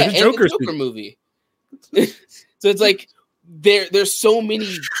 There's a Joker movie. So it's like there's so many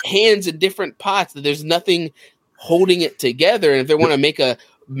hands in different pots that there's nothing holding it together. And if they want to make a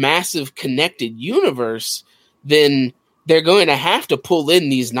massive connected universe, then they're going to have to pull in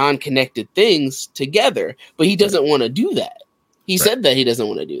these non-connected things together. But he doesn't want to do that. He said that he doesn't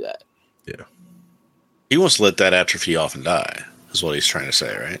want to do that. Yeah. He wants to let that atrophy off and die, is what he's trying to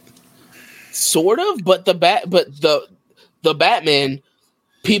say, right? Sort of, but the Batman,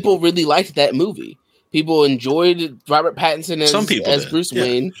 people really liked that movie. People enjoyed Robert Pattinson as Bruce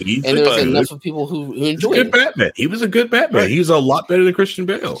Wayne, and there was enough of people who enjoyed it. Batman. He was a good Batman. Right. He was a lot better than Christian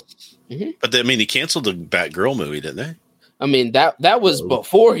Bale. Mm-hmm. But he canceled the Batgirl movie, didn't they? I mean that was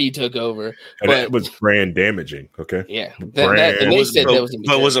before he took over, and it was brand damaging. Okay, yeah, was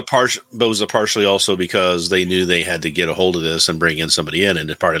it partially also because they knew they had to get a hold of this and bring in somebody in,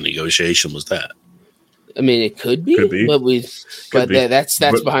 and part of the negotiation was that. I mean, it could be, but that's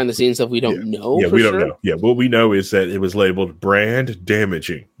behind the scenes stuff we don't know. Yeah, we don't know. Yeah, what we know is that it was labeled brand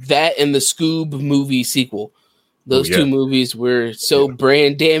damaging. That and the Scoob movie sequel, those two movies were so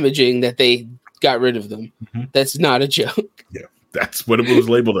brand damaging that they got rid of them. Mm-hmm. That's not a joke. Yeah, that's what it was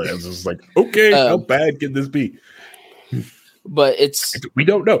labeled as. It's like, okay, how bad can this be? But we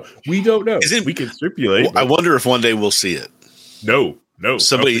don't know. We can stipulate. I wonder if one day we'll see it. No.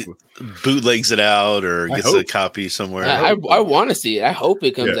 Somebody bootlegs it out or gets a copy somewhere. I want to see it. I hope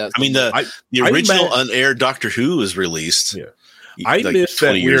it comes out. I mean, the original unaired Doctor Who was released. Yeah, I miss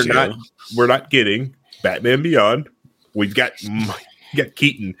that we're not getting Batman Beyond. We've got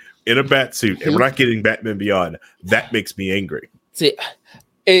Keaton in a bat suit, and we're not getting Batman Beyond. That makes me angry. See,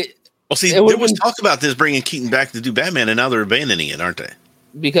 Well, see, there was talk about this bringing Keaton back to do Batman, and now they're abandoning it, aren't they?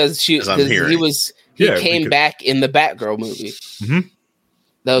 Because he came back in the Batgirl movie. Mm-hmm.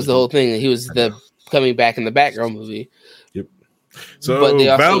 That was the whole thing. He was coming back in the Batgirl movie. Yep. So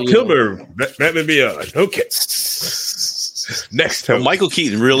Val Kilmer, Batman Beyond. Okay. Next time, Michael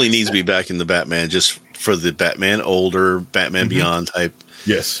Keaton really needs to be back in the Batman, just for the Batman older, Batman Beyond type.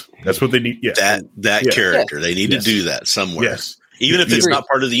 Yes, that's what they need. Yes. That character. They need to do that somewhere. Yes. Even if it's not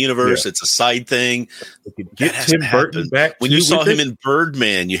part of the universe, it's a side thing. Get Tim Burton back. When you saw him in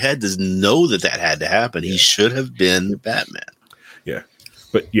Birdman, you had to know that had to happen. He should have been Batman. Yeah,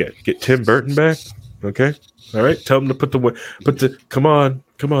 but get Tim Burton back. Okay, all right. Tell him to put the come on.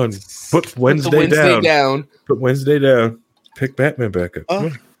 Put Wednesday down. Put Wednesday down. Pick Batman back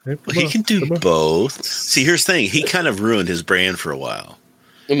up. He can do both. See, here's the thing. He kind of ruined his brand for a while.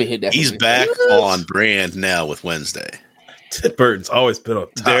 He's back on brand now with Wednesday. Tim Burton's always been on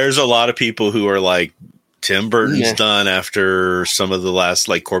top. There's a lot of people who are like, Tim Burton's done after some of the last,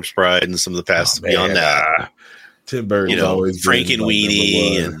 like Corpse Bride and some of the past beyond that. Tim Burton's always Frank and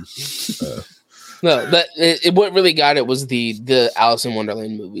Weenie and what really got it was the Alice in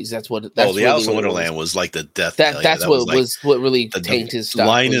Wonderland movies. That's the Alice in Wonderland was like the death. That's what really tanked his stuff.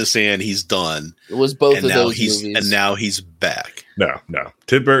 Line in the sand, he's done. It was both of those movies, and now he's back. No,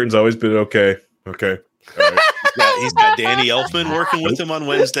 Tim Burton's always been okay. All right. He's got Danny Elfman working with him on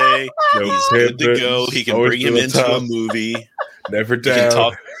Wednesday. He's good to go. He can bring him into a movie. Never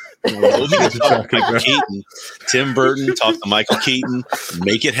down. He can talk to Michael Keaton. Tim Burton, talk to Michael Keaton.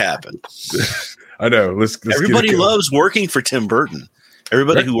 Make it happen. I know. Let's Everybody loves working for Tim Burton.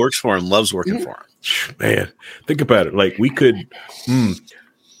 Everybody who works for him loves working for him. Man, think about it. Like we could,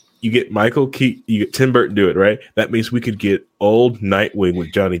 you get Michael Keaton, you get Tim Burton do it, right? That means we could get old Nightwing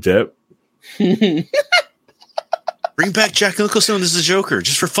with Johnny Depp. Bring back Jack Nicholson as the Joker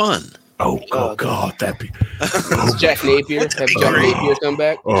just for fun. Oh God, that'd be Jack Napier. Have Jack Napier come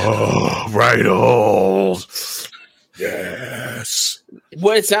back. Oh, right, old. Yes.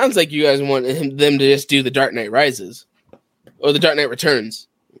 Well, it sounds like you guys want them to just do the Dark Knight Rises or the Dark Knight Returns.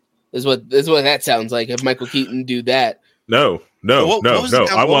 Is what that sounds like. If Michael Keaton do that. No. I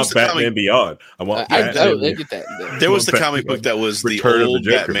want Batman Beyond. I want. I get that. There was the comic book that was the old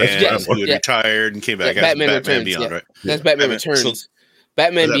Batman who had retired and came back. Batman Returns. Beyond, right? That's Batman Returns.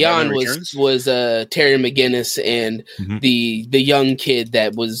 Batman Beyond was Terry McGinnis and the young kid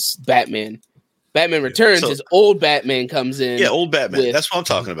that was Batman. Batman Returns is old Batman comes in. Yeah, old Batman. That's what I'm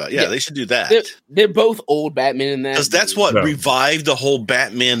talking about. Yeah, they should do that. They're both old Batman in that. Because that's what revived the whole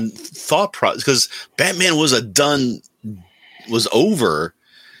Batman thought process. Because Batman was over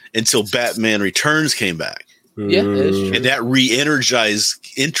until Batman Returns came back. Yeah, and that re-energized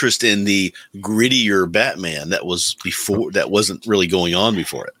interest in the grittier Batman that was before, that wasn't really going on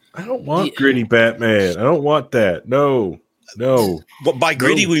before it. I don't want gritty Batman. I don't want that. No. But by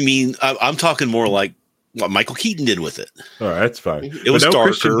gritty, we mean I'm talking more like what Michael Keaton did with it. All right, that's fine. It was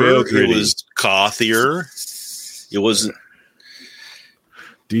darker. It was gothier. It wasn't.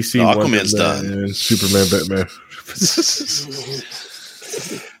 DC Aquaman's done. Superman, Batman.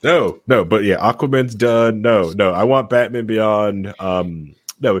 No, but yeah, Aquaman's done. No, I want Batman Beyond.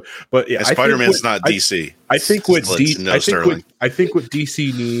 No, but yeah, Spider-Man's not DC. I think what DC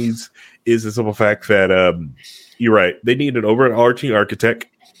needs is the simple fact that you're right. They need an overarching architect,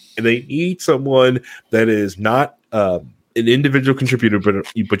 and they need someone that is not an individual contributor, but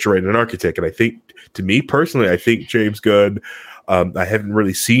you're right, an architect. And I think, to me personally, I think James Gunn. I haven't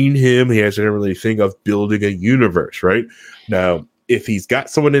really seen him. He hasn't really think of building a universe, right? Now, if he's got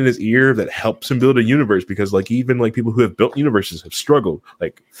someone in his ear that helps him build a universe, because even people who have built universes have struggled.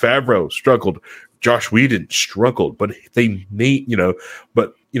 Like Favreau struggled, Josh Whedon struggled, but they need,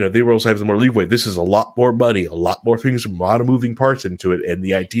 they will also have some more leeway. This is a lot more money, a lot more things, a lot of moving parts into it, and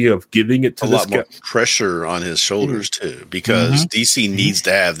the idea of giving it to a lot more pressure on his shoulders too, because DC needs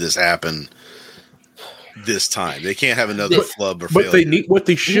to have this happen. This time they can't have another flub or failure. What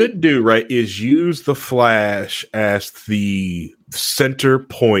they should do, right, is use the Flash as the center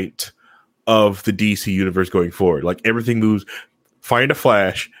point of the DC universe going forward. Like everything moves, find a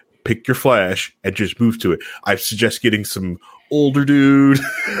Flash, pick your Flash, and just move to it. I suggest getting some older dude,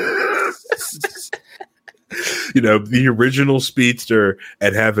 the original speedster,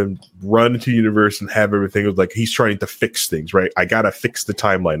 and have him run into the universe and have everything like he's trying to fix things. Right, I gotta fix the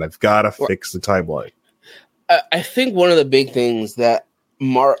timeline. I've gotta fix the timeline. I think one of the big things that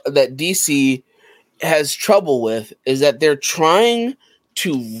DC has trouble with is that they're trying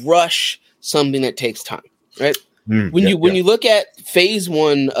to rush something that takes time, right? When you look at phase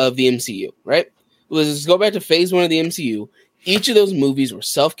 1 of the MCU, right? Let's go back to phase 1 of the MCU. each of those movies were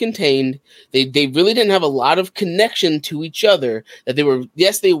self-contained. They really didn't have a lot of connection to each other. That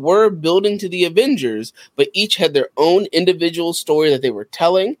they were building to the Avengers, but each had their own individual story that they were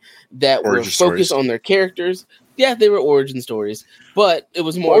telling that were focused on their characters. Yeah, they were origin stories, but it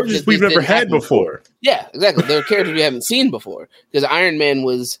was more origins we've never had before. Yeah, exactly. They were characters we haven't seen before, because Iron Man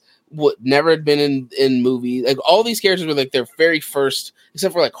was what never had been in movies. Like all these characters were like their very first,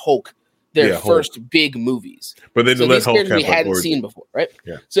 except for like Hulk. Their first big movies, but then these characters we hadn't seen before, right?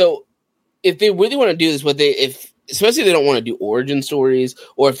 Yeah. So if they really want to do this, especially if they don't want to do origin stories,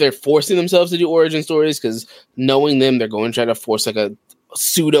 or if they're forcing themselves to do origin stories, because knowing them, they're going to try to force like a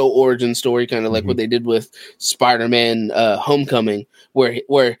pseudo origin story, kind of like what they did with Spider-Man Homecoming,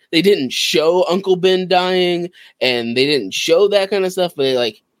 where they didn't show Uncle Ben dying and they didn't show that kind of stuff, but they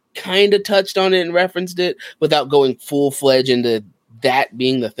like kind of touched on it and referenced it without going full-fledged into that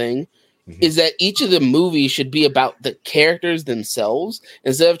being the thing. Is that each of the movies should be about the characters themselves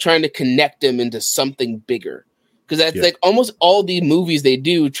instead of trying to connect them into something bigger. Because that's like almost all the movies they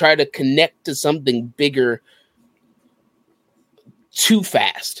do try to connect to something bigger too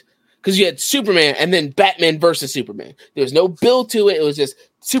fast. Because you had Superman and then Batman versus Superman. There was no build to it. It was just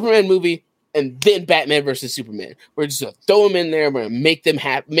Superman movie and then Batman versus Superman. We're just going to throw them in there. We're going to make them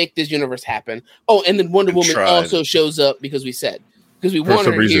make this universe happen. Oh, and then Wonder Woman also shows up because we said. Because we want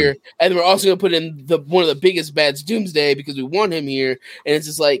her here, and we're also going to put in one of the biggest bads, Doomsday, because we want him here. And it's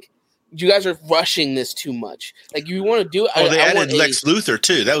just like, you guys are rushing this too much. Like, you want to do it. Oh, they added Lex Luthor,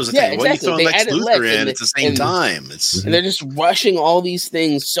 too. That was the thing. Exactly. When you throw Lex Luthor in at the same time. And they're just rushing all these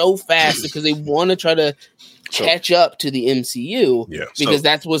things so fast because they want to try to catch up to the MCU. Yeah. Because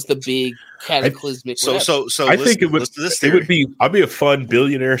that's what's the big cataclysmic. So I think it would be a fun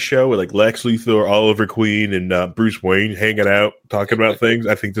billionaire show with like Lex Luthor, Oliver Queen, and Bruce Wayne hanging out talking about things.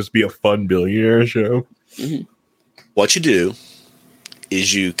 I think this would be a fun billionaire show. Mm-hmm. What you do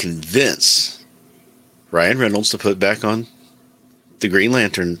is you convince Ryan Reynolds to put back on the Green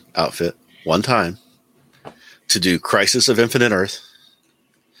Lantern outfit one time to do Crisis of Infinite Earth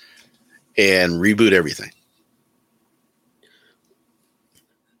and reboot everything.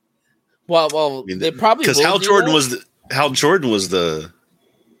 Well, they probably because Hal Jordan was the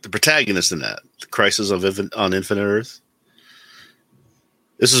protagonist in that the Crisis on Infinite Earth.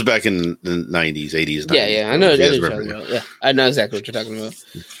 This was back in the 90s, 80s. 90s. Yeah, I know what you're talking about. Yeah, I know exactly what you're talking about.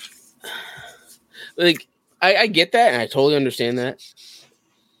 Like, I get that, and I totally understand that.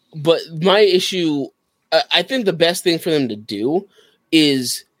 But my issue, I think the best thing for them to do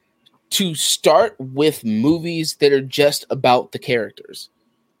is to start with movies that are just about the characters.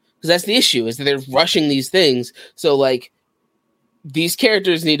 Because that's the issue, is that they're rushing these things. So, like, these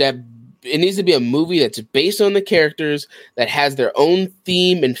characters it needs to be a movie that's based on the characters, that has their own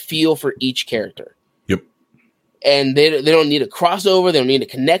theme and feel for each character. Yep. And they don't need a crossover. They don't need to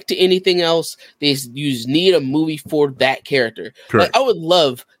connect to anything else. They just need a movie for that character. Correct. Like, I would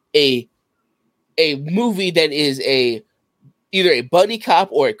love a movie that is either a buddy cop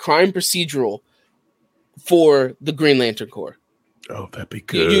or a crime procedural for the Green Lantern Corps. Oh, that'd be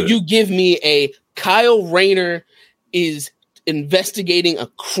good. You give me a Kyle Rayner is investigating a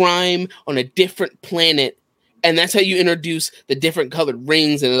crime on a different planet, and that's how you introduce the different colored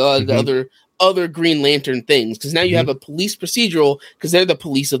rings and all the other Green Lantern things. Because now you have a police procedural, because they're the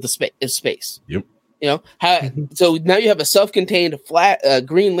police of the space. Yep. You know how? So now you have a self-contained flat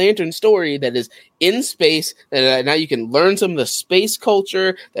Green Lantern story that is in space. And now you can learn some of the space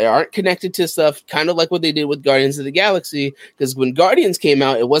culture that aren't connected to stuff, kind of like what they did with Guardians of the Galaxy. Because when Guardians came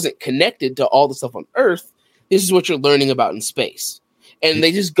out, it wasn't connected to all the stuff on Earth. This is what you're learning about in space, and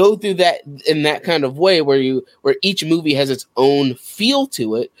they just go through that in that kind of way where each movie has its own feel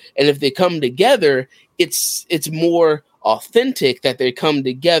to it. And if they come together, it's more authentic that they come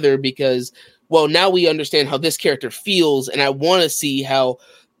together because, well, now we understand how this character feels, and I want to see how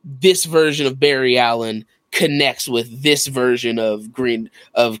this version of Barry Allen connects with this version of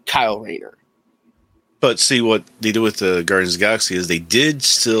Kyle Rayner. But see, what they did with the Guardians of the Galaxy is they did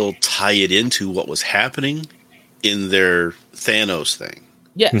still tie it into what was happening in their Thanos thing.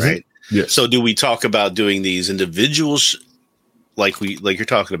 Yes. Right? Yes. So do we talk about doing these individuals like you're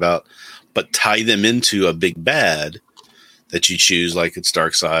talking about, but tie them into a big bad that you choose, like it's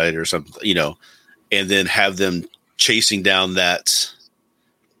Darkseid or something, and then have them chasing down that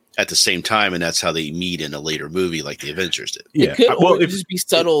at the same time, and that's how they meet in a later movie like the Avengers did. Yeah. It could, or it just be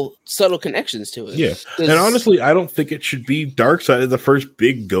subtle connections to it. Yeah. And honestly, I don't think it should be Darkseid as the first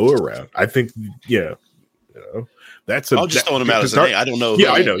big go around. I think, that's I'll just throw him out as a name. I don't know.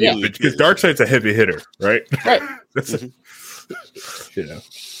 Yeah, I know. Yeah, because Darkseid's a heavy hitter, right? Right. That's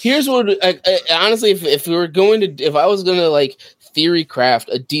Here's what honestly, if we were going to, if I was going to like theory craft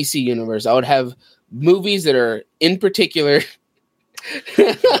a DC universe, I would have movies that are in particular.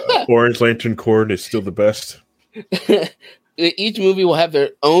 Orange Lantern Corps is still the best. Each movie will have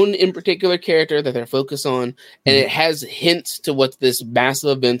their own in particular character that they're focused on, and it has hints to what this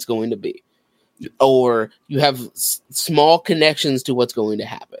massive event's going to be, or you have small connections to what's going to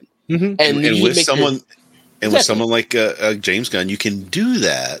happen. Mm-hmm. And with someone like James Gunn, you can do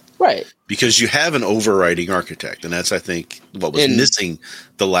that, right? Because you have an overriding architect, and that's, I think, what was missing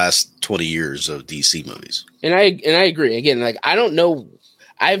the last 20 years of DC movies. And I agree. Again, like I don't know,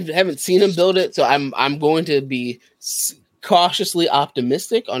 I haven't seen him build it, so I'm going to be cautiously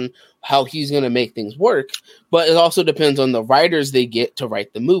optimistic on how he's going to make things work. But it also depends on the writers they get to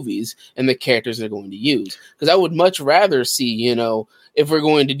write the movies and the characters they're going to use. Because I would much rather see, you know, if we're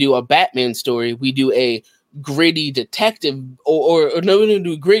going to do a Batman story, we do a gritty detective, or no, we don't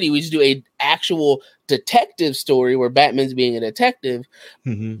do gritty. We just do a actual detective story where Batman's being a detective,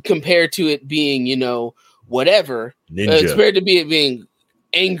 compared to it being, you know, whatever. Compared to being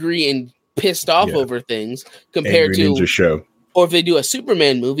angry and pissed off over things. Compared Angry to Ninja Show. Or if they do a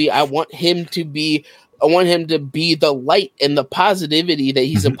Superman movie, I want him to be the light and the positivity that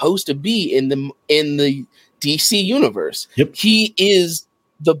he's supposed to be in the DC universe. Yep. He is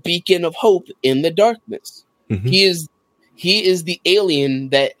the beacon of hope in the darkness. He is the alien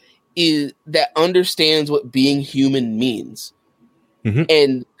that understands what being human means.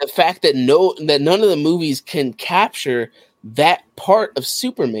 And the fact that none of the movies can capture that part of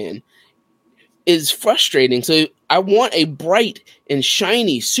Superman is frustrating. So I want a bright and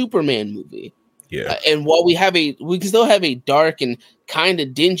shiny Superman movie. Yeah. And while we can still have a dark and kind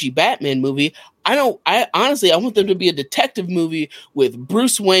of dingy Batman movie, I honestly want them to be a detective movie with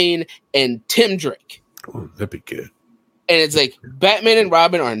Bruce Wayne and Tim Drake. Oh, that'd be good. And it's like Batman and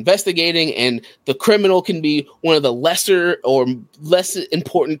Robin are investigating, and the criminal can be one of the lesser or less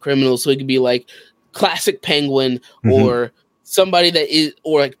important criminals. So it could be like classic Penguin, or somebody that is,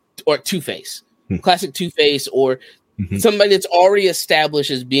 or Two-Face, classic Two-Face, or somebody that's already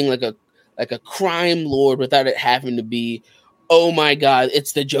established as being like a crime lord without it having to be, oh my God,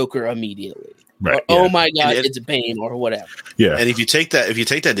 it's the Joker immediately. Right. Or, oh my God, it's Bane or whatever. Yeah. And if you take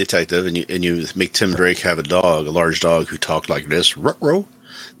that detective and you make Tim Drake have a large dog who talked like this, ruh-roh,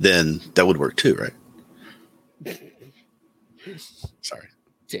 then that would work too, right? Sorry.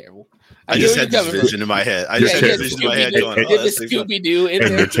 Terrible. I just had this vision in my head. I just had this vision in my head going, oh, that's Scooby-Doo in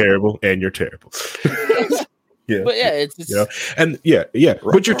and there. you're terrible, and you're terrible. Yeah. But yeah, it's you know, and yeah.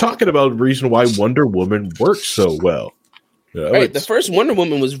 But you're talking about the reason why Wonder Woman works so well. You know, right. The first Wonder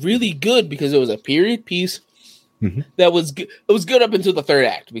Woman was really good because it was a period piece that was good. It was good up until the third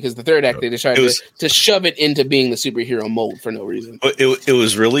act, because the third act they decided to shove it into being the superhero mold for no reason. But it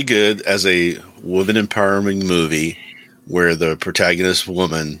was really good as a woman empowering movie where the protagonist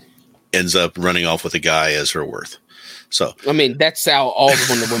woman ends up running off with a guy as her worth. So I mean, that's how all the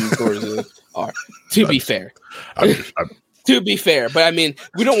Wonder Woman stories are. To be fair. To be fair, but I mean,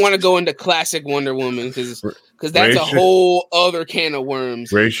 we don't want to go into classic Wonder Woman because that's a whole other can of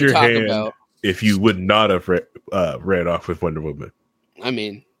worms. Raise your hand if you would not have ran off with Wonder Woman. I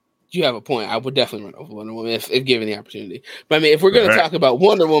mean, you have a point. I would definitely run off with Wonder Woman if given the opportunity. But I mean, if we're going to talk about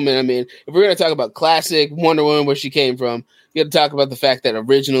Wonder Woman, I mean, if we're going to talk about classic Wonder Woman, where she came from, you got to talk about the fact that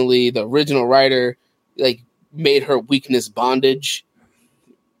originally the original writer made her weakness bondage.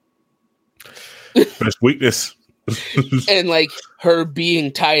 Best weakness. And her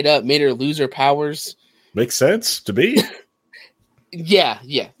being tied up made her lose her powers. Makes sense to me. Yeah.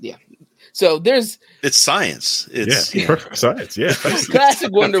 So it's science. It's perfect science. Yeah.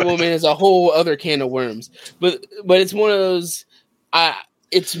 Classic Wonder Woman is a whole other can of worms. But it's one of those.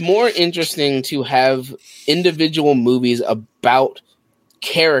 It's more interesting to have individual movies about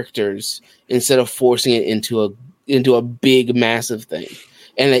characters instead of forcing it into a big massive thing,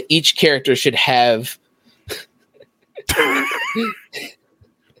 and that each character should have.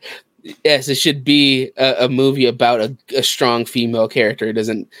 Yes, it should be a movie about a strong female character.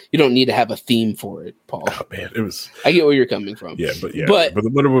 You don't need to have a theme for it, Paul. Oh man, I get where you're coming from. Yeah, but the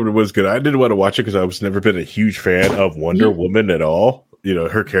Wonder Woman was good. I didn't want to watch it because I was never been a huge fan of Wonder Woman at all. You know,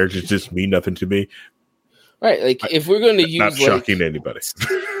 her characters just mean nothing to me. Right, if we're going to use not shocking to anybody.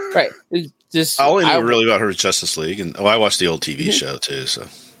 Right, all I know really about her is Justice League, and I watched the old TV show too. So.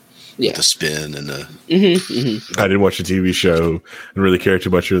 Yeah. The spin and the. I didn't watch the TV show and really care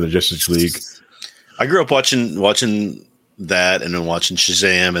too much for the Justice League. I grew up watching that, and then watching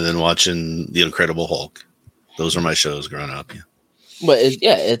Shazam, and then watching The Incredible Hulk. Those are my shows growing up. Yeah. But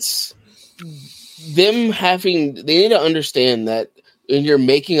it's them having. They need to understand that when you're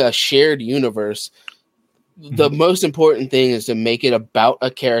making a shared universe, the most important thing is to make it about a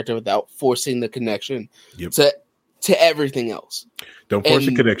character without forcing the connection to everything else. Don't force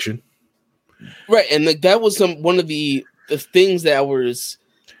a connection. Right, and like that was one of the things that was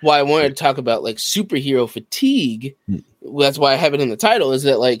why I wanted to talk about like superhero fatigue. That's why I have it in the title. Is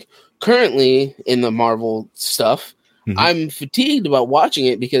that like currently in the Marvel stuff, I'm fatigued about watching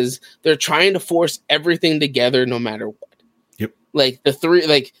it because they're trying to force everything together no matter what. Yep. Like the three,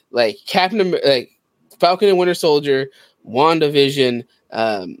 like Falcon and Winter Soldier, WandaVision,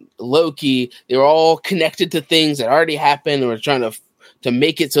 Loki. They're all connected to things that already happened, and we're trying to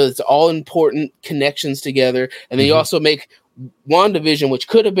make it so it's all important connections together. And then you also make WandaVision, which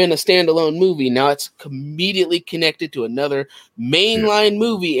could have been a standalone movie. Now it's immediately connected to another mainline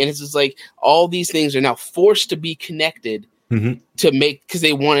movie. And it's just like all these things are now forced to be connected to make, because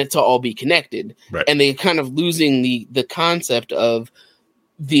they want it to all be connected. Right. And they kind of losing the concept of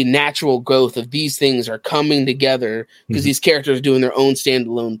the natural growth of these things are coming together because these characters are doing their own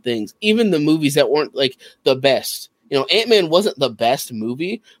standalone things. Even the movies that weren't like the best. You know, Ant-Man wasn't the best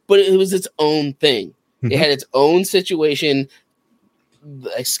movie, but it was its own thing. It had its own situation.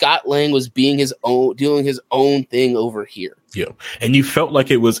 Like Scott Lang was doing his own thing over here. Yeah, and you felt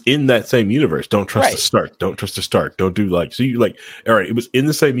like it was in that same universe. Don't trust the start. Don't trust the start. Don't do like so. You like all right. It was in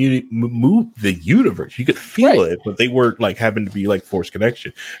the same the universe. You could feel it, but they weren't like having to be like forced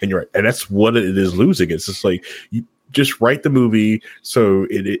connection. And you're right, and that's what it is losing. It's just like you just write the movie so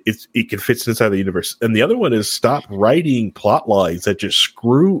it can fit inside the universe. And the other one is stop writing plot lines that just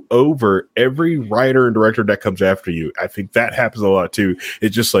screw over every writer and director that comes after you. I think that happens a lot too.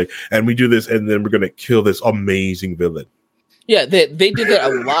 It's just like, and we do this, and then we're going to kill this amazing villain. Yeah, they did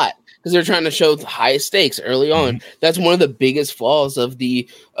that a lot because they're trying to show the highest stakes early on. That's one of the biggest flaws of the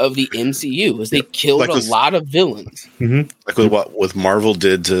MCU is they killed a lot of villains. Like with what Marvel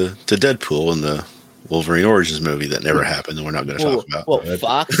did to Deadpool in the Wolverine Origins movie that never happened, and we're not going to talk about. What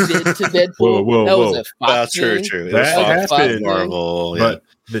Fox did to Deadpool? That was a Fox thing. True. It that was Fox Marvel, but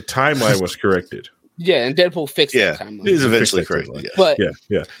the timeline was corrected. Yeah, and Deadpool fixed that timeline. It was eventually corrected. But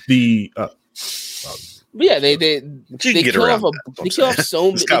the they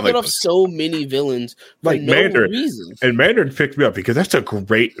kill off so many villains for like no Mandarin reason. And Mandarin picked me up because that's a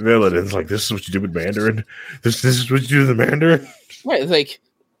great villain. And it's like, this is what you do with Mandarin. This is what you do with the Mandarin. Right,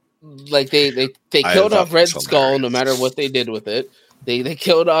 like they killed off Red Skull no matter what they did with it. They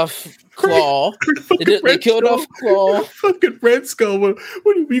killed off Claw. They killed off Claw. Fucking Red Skull. What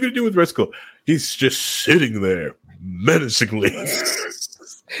are you going to do with Red Skull? He's just sitting there menacingly.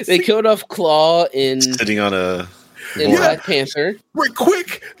 They killed off Claw sitting on in Black Panther. Right,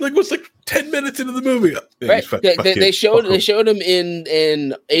 quick. Like, it was like 10 minutes into the movie. Right. They showed him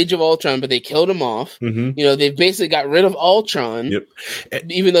in Age of Ultron, but they killed him off. You know, they basically got rid of Ultron. Yep.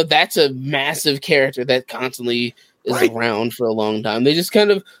 Even though that's a massive character that constantly is around for a long time. They just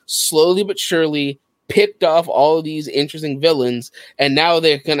kind of slowly but surely picked off all of these interesting villains, and now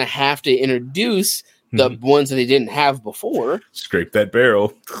they're going to have to introduce the ones that they didn't have before. Scrape that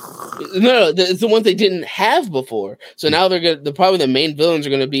barrel. No, it's the ones they didn't have before. So now probably the main villains are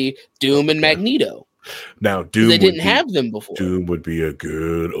going to be Doom and Magneto. Now, Doom they didn't have them before. Doom would be a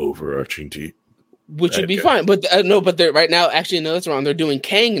good overarching team, which would be fine. But but they're right now. Actually, no, that's wrong. They're doing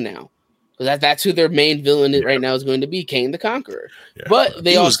Kang now. That's who their main villain right now is going to be, Kang the Conqueror. Yeah. But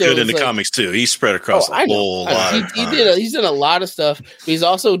he was good in the comics too. He's spread across a whole lot. He's done a lot of stuff. But he's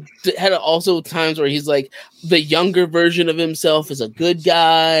also had times where he's like the younger version of himself is a good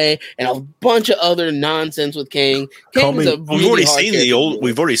guy, and a bunch of other nonsense with Kang. We've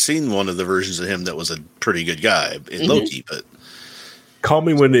already seen one of the versions of him that was a pretty good guy in Loki, but. Call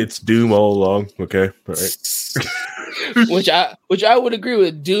me when it's Doom all along, okay? All right. which I would agree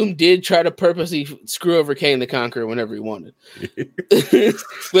with. Doom did try to purposely screw over Kang the Conqueror whenever he wanted.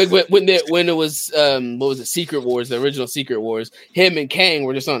 Like when it was what was it, Secret Wars, the original Secret Wars, him and Kang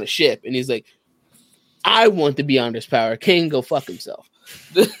were just on a ship, and he's like, I want to be on this power. Kang, go fuck himself.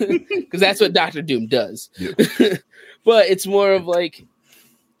 Because that's what Dr. Doom does. Yep. But it's more of like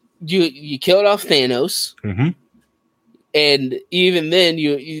you killed off Thanos. And even then,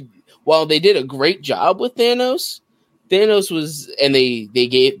 you while they did a great job with Thanos was, and they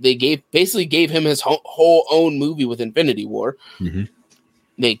basically gave him his whole own movie with Infinity War.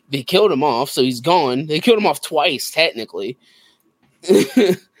 They killed him off, so he's gone. They killed him off twice, technically.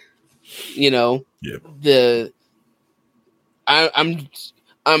 You know, I'm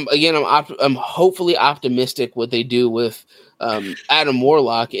hopefully optimistic what they do with Adam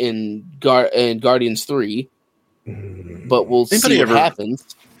Warlock in Guardians 3. But we'll see what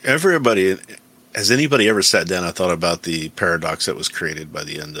happens. Everybody has anybody ever sat down and thought about the paradox that was created by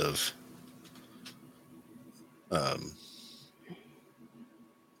the end of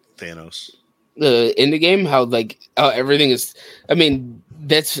Thanos? The end game, how everything is. I mean,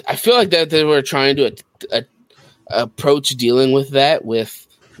 I feel like that they were trying to approach dealing with that with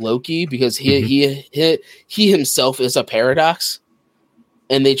Loki, because he himself is a paradox,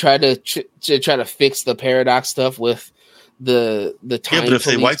 and they try to try to fix the paradox stuff with the time. Yeah, but if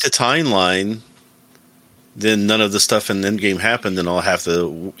they wipe the timeline, then none of the stuff in Endgame happened, and half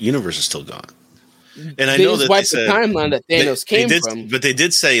the universe is still gone. And I know that they said the timeline that Thanos came from. But they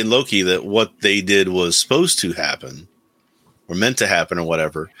did say in Loki that what they did was supposed to happen, or meant to happen, or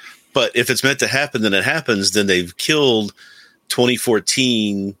whatever. But if it's meant to happen, then it happens. Then they've killed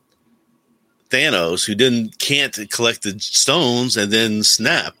 2014 Thanos, who can't collect the stones and then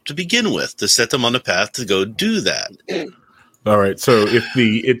snap to begin with, to set them on the path to go do that. All right. So if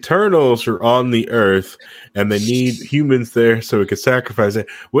the Eternals are on the Earth and they need humans there so it could sacrifice it,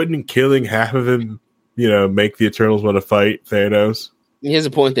 wouldn't killing half of them, make the Eternals want to fight Thanos? He has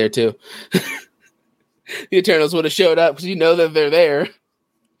a point there too. The Eternals would have showed up because that they're there.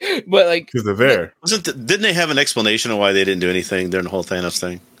 But because they're there. Didn't they have an explanation of why they didn't do anything during the whole Thanos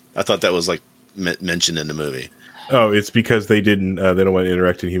thing? I thought that was mentioned in the movie. Oh, it's because they didn't. They don't want to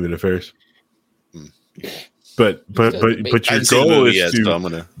interact in human affairs. But your goal is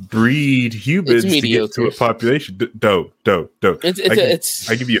to breed humans to get to a population. Don't. I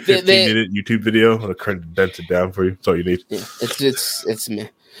give you a 15-minute YouTube video. I'm gonna condense it down for you. That's all you need. Yeah, it's me,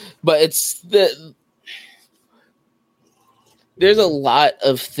 but there's a lot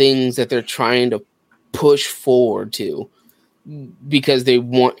of things that they're trying to push forward to because they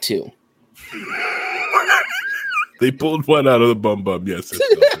want to. They pulled one out of the bum. Yes.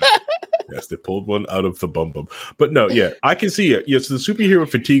 Yes, they pulled one out of the bum. But no, yeah, I can see it. Yes, the superhero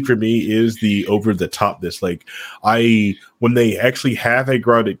fatigue for me is the over the topness. When they actually have a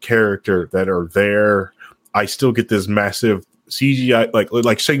grounded character that are there, I still get this massive CGI,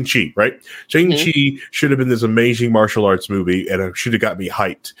 like Shang-Chi, right? Shang-Chi should have been this amazing martial arts movie, and it should have got me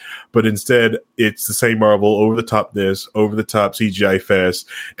hyped. But instead, it's the same Marvel over the top CGI fest.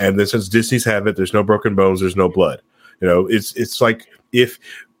 And then since Disney's have it, there's no broken bones, there's no blood. It's like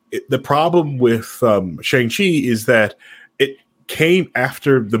the problem with Shang-Chi is that it came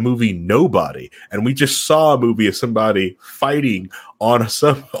after the movie Nobody, and we just saw a movie of somebody fighting on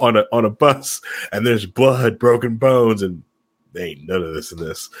a bus, and there's blood, broken bones, and there ain't none of this in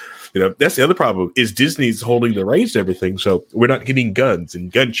this. That's the other problem, is Disney's holding the reins to everything, so we're not getting guns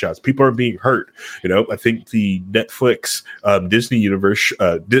and gunshots. People are being hurt. I think the Netflix Disney universe,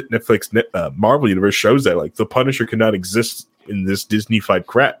 Marvel universe shows that the Punisher cannot exist in this Disney-fied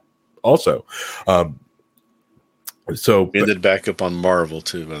crap. Also, so we ended back up on Marvel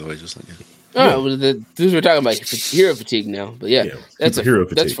too. By the way, just like we're talking about hero fatigue now, but that's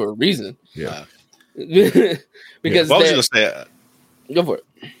for a reason. Yeah. Because I was going to say, go for it.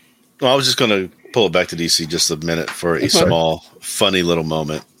 Well, I was just going to pull it back to DC just a minute for a small, funny little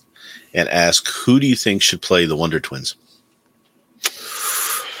moment and ask, who do you think should play the Wonder Twins?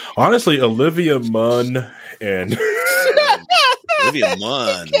 Honestly, Olivia Munn and Olivia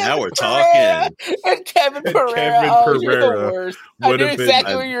Munn. Now we're talking. And Kevin Pereira. You're the worst. I knew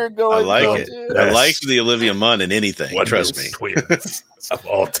exactly where you were going. I like it. I like the Olivia Munn in anything. Trust me. Twins of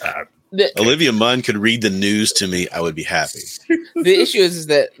all time. Olivia Munn could read the news to me. I would be happy. The issue is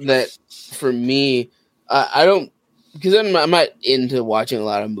that for me, I don't, because I'm not into watching a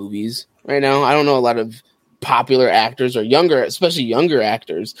lot of movies right now. I don't know a lot of popular actors or especially younger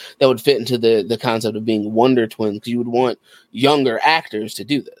actors that would fit into the concept of being Wonder Twins, because you would want younger actors to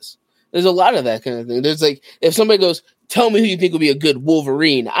do this. There's a lot of that kind of thing. There's if somebody goes, tell me who you think would be a good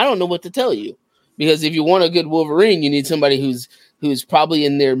Wolverine, I don't know what to tell you, because if you want a good Wolverine, you need somebody who's probably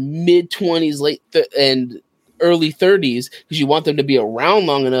in their mid-20s, and early 30s, because you want them to be around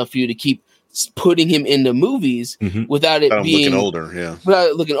long enough for you to keep putting him into movies without being looking older,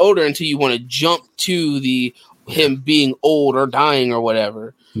 without looking older, until you want to jump to him being old or dying or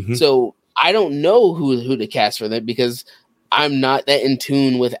whatever. So I don't know who to cast for that, because I'm not that in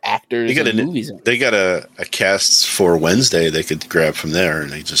tune with actors and movies. They got a cast for Wednesday they could grab from there,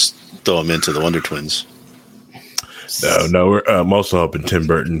 and they just throw them into the Wonder Twins. No, we're also hoping Tim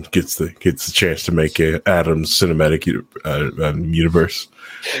Burton gets the chance to make a Adams cinematic universe.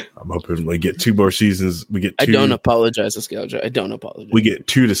 I'm hoping we get 2 more seasons. I don't apologize, Nostalgia. I don't apologize. We get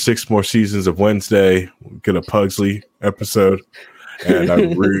 2 to 6 more seasons of Wednesday. We get a Pugsley episode, and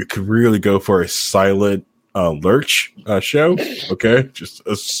I could really go for a silent Lurch show. Okay, just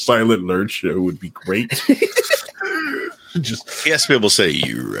a silent Lurch show would be great. He has to be able to say,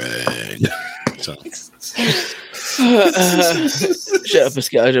 "You rang." So. Shut up,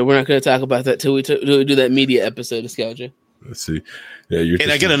 Escalja. We're not going to talk about that till we do that media episode, Escalja. Let's see. Yeah,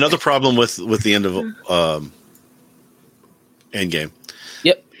 and I get another problem with the end of Endgame.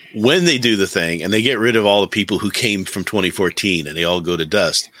 Yep. When they do the thing and they get rid of all the people who came from 2014 and they all go to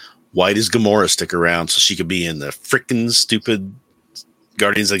dust, why does Gamora stick around so she could be in the freaking stupid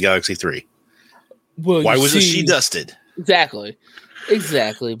Guardians of the Galaxy 3? Well, why wasn't she dusted? Exactly.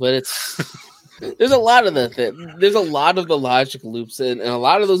 But it's there's a lot of there's a lot of the logic loops and a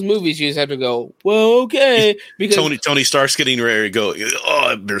lot of those movies you just have to go, well, okay, because Tony Stark's getting ready to go. Oh,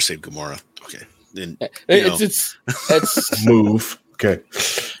 I better save Gamora. Okay, then it's move. Okay,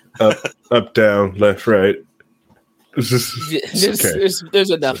 up, down, left, right.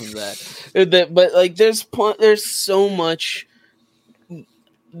 There's enough of that, but like there's so much.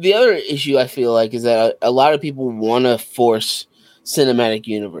 The other issue I feel like is that a lot of people want to force cinematic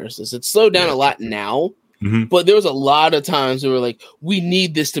universes. It's slowed down a lot now, but there was a lot of times where we're like, we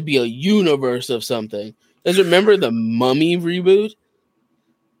need this to be a universe of something. Guys, remember the Mummy reboot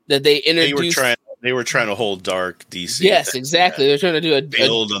that they introduced? They were trying to hold dark DC. Yes, exactly. They're trying to do a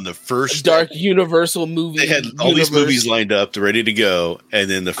build on the first dark Universal movie. They had all these movies lined up, ready to go, and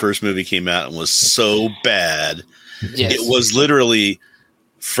then the first movie came out and was so bad. Yes. It was literally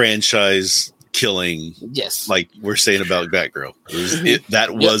franchise killing. Yes, like we're saying about Batgirl.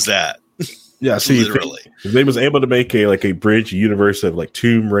 That was that. Yeah, see, literally, if they was able to make a bridge universe of like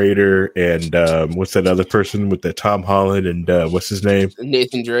Tomb Raider and what's that other person with the Tom Holland and what's his name?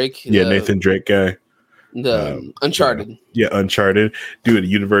 Nathan Drake. Yeah, Nathan Drake guy. The Uncharted. Yeah, Uncharted. Do a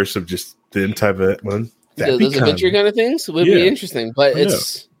universe of just them type of one. Those adventure kind of things would be interesting, but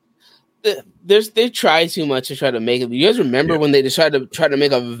it's they try too much to try to make it. You guys remember when they decided to try to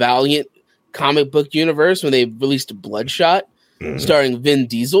make a Valiant comic book universe when they released Bloodshot, starring Vin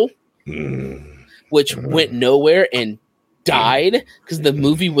Diesel? Which went nowhere and died because the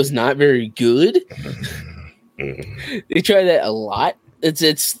movie was not very good. They try that a lot. It's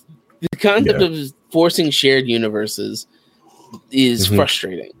the concept of forcing shared universes is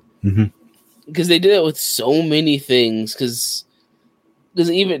frustrating because they did it with so many things. Because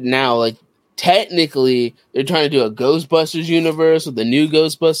even now, like technically, they're trying to do a Ghostbusters universe with the new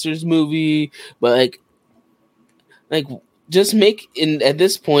Ghostbusters movie, but like. Just make at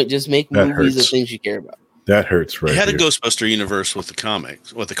this point. Just make movies of things you care about. That hurts, right? They had a Ghostbuster universe with the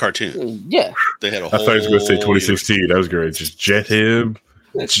comics, with the cartoon. Yeah, they had a I thought he was going to say 2016. That was great. Just jet him,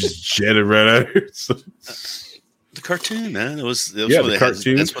 just jet him right out. The cartoon, man. It was the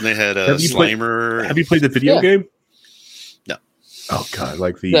cartoon. That's when they had Slimer. Have you played the video game? No. Oh God,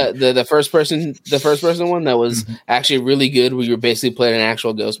 like the first person one that was actually really good, where you were basically playing an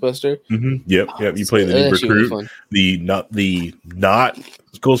actual Ghostbuster. Yep. You played the new recruit, the not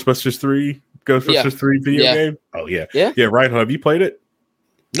Ghostbusters 3, Ghostbusters 3 video game. Oh yeah. Ryan, have you played it?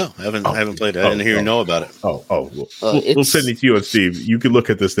 No, I haven't played it. I didn't hear you know about it. We'll send it to you and Steve. You can look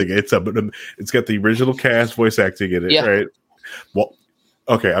at this thing. It's got the original cast voice acting in it, right? Well,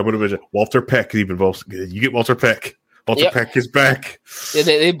 okay, I'm going to mention Walter Peck. Even you get Walter Peck. Walter Peck is back. Yeah,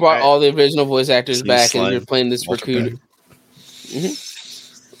 they brought all the original voice actors back, and you're playing this recruit.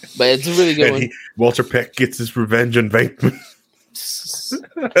 But it's a really good one. Walter Peck gets his revenge on Bateman.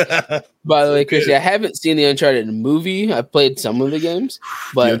 By the way, Chrissy, I haven't seen the Uncharted movie. I played some of the games,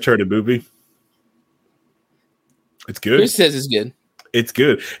 but the Uncharted movie, it's good. Chris says it's good. It's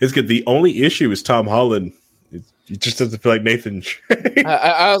good. It's good. The only issue is Tom Holland. It just doesn't feel like Nathan.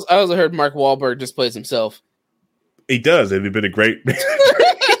 I also heard Mark Wahlberg just plays himself. He does. It'd been a great.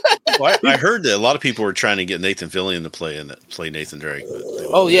 Well, I heard that a lot of people were trying to get Nathan Fillion to play Nathan Drake.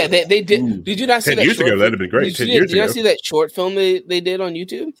 They did. Ooh. Did you not see 10 years ago? That'd have been great. Did you not see that short film they did on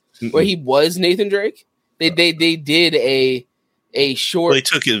YouTube where he was Nathan Drake? They did a short. Well, they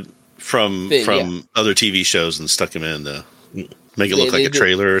took it from other TV shows and stuck him in to make it look like a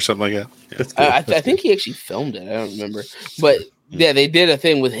trailer or something like that. Yeah. I think he actually filmed it. I don't remember, but they did a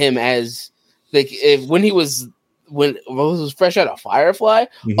thing with him as like when he was fresh out of Firefly.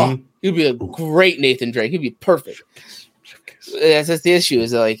 He'd be a great Nathan Drake. He'd be perfect. That's the issue.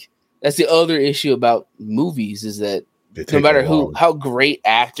 Is like that's the other issue about movies is that no matter how great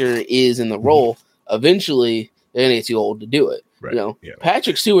actor is in the role, eventually they're gonna get too old to do it. Right.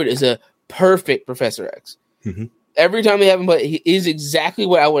 Patrick Stewart is a perfect Professor X. Every time they have him, but he is exactly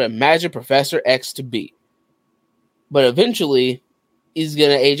what I would imagine Professor X to be. But eventually, he's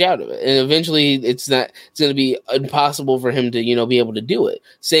gonna age out of it, and eventually, it's gonna be impossible for him to be able to do it.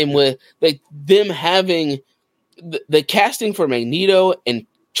 Same with like them having the casting for Magneto and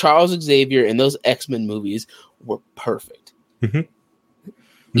Charles Xavier in those X-Men movies were perfect.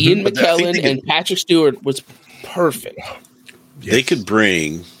 Ian But I think McKellen they could- and Patrick Stewart was perfect. They could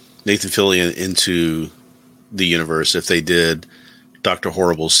bring Nathan Fillion into the universe if they did Dr.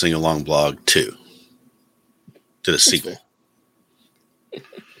 Horrible's Sing Along Blog 2. Did a sequel.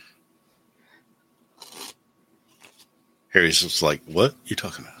 Harry's just like, what are you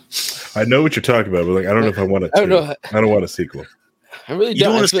talking about? I know what you're talking about, but like I don't know if I want it. I don't know. I don't want a sequel. I really You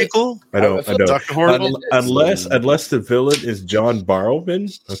don't want a I feel- sequel? I don't. feel Dr. Horrible? Unless the villain is John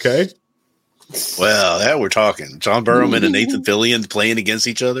Barrowman. Okay. Well, that we're talking. John Barrowman and Nathan Fillion playing against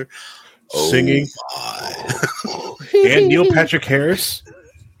each other. Singing. My. And Neil Patrick Harris.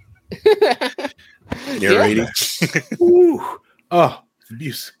 Narrating. Ooh. Oh,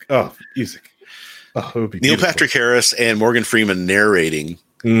 music. Oh, music. Oh, it would be Neil beautiful. Patrick Harris and Morgan Freeman narrating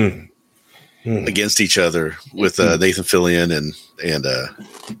against each other with Nathan Fillion and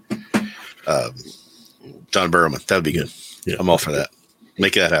John Barrowman. That would be good. Yeah. I'm all for that.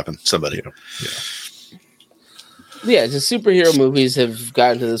 Make that happen. Somebody. Yeah, the superhero movies have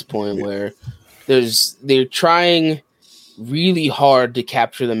gotten to this point where they're trying really hard to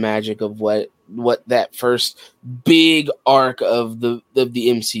capture the magic of what that first big arc of the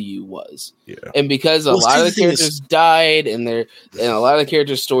MCU was. Yeah. And because a lot of the characters died and a lot of the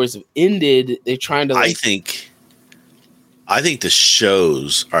characters' stories have ended, they're trying to I think the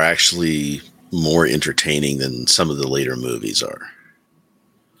shows are actually more entertaining than some of the later movies are.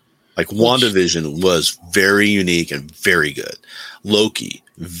 Like WandaVision was very unique and very good. Loki,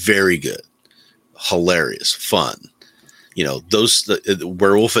 very good. Hilarious, fun. You know, the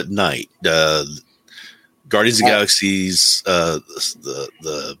Werewolf at Night, Guardians of the Galaxy's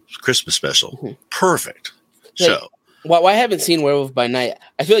the Christmas special. Perfect show. Well, I haven't seen Werewolf by Night.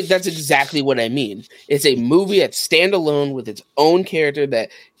 I feel like that's exactly what I mean. It's a movie that's standalone with its own character that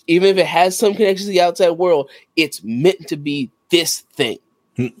even if it has some connections to the outside world, it's meant to be this thing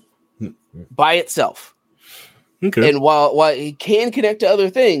by itself. Okay. And while it can connect to other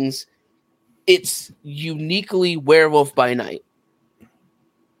things, it's uniquely Werewolf by Night.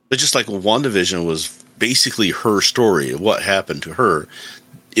 But just like WandaVision was basically her story of what happened to her,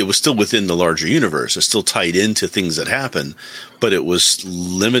 it was still within the larger universe. It still tied into things that happened, but it was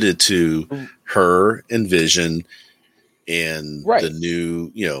limited to her and Vision and the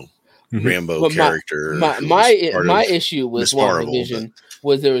new, Rambo character. My issue with WandaVision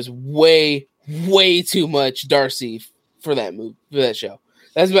was there was way too much Darcy for that movie, for that show.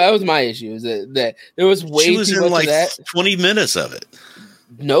 That was my issue. Is that there was way she was too in much like of that. 20 minutes of it.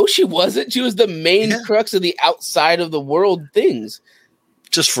 No, she wasn't. She was the main crux of the outside of the world things.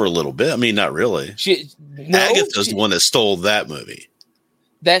 Just for a little bit. I mean, not really. Agatha's the one that stole that movie.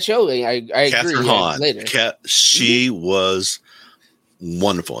 That show, I Catherine agree. Hahn. Later, she was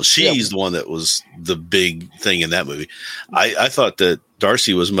wonderful. She's the one that was the big thing in that movie. I thought that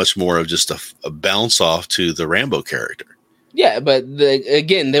Darcy was much more of just a bounce off to the Rambo character. Yeah, but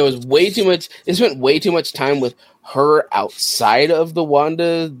again, there was way too much. They spent way too much time with her outside of the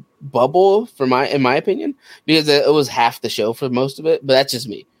Wanda bubble, in my opinion, because it was half the show for most of it. But that's just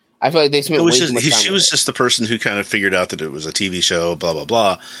me. I feel like they spent way too much time. She was just the person who kind of figured out that it was a TV show, blah blah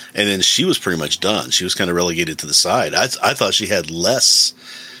blah, and then she was pretty much done. She was kind of relegated to the side. I thought she had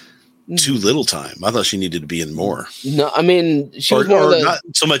too little time. I thought she needed to be in more. No, I mean she was not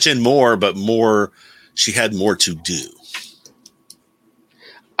so much in more, but more. She had more to do.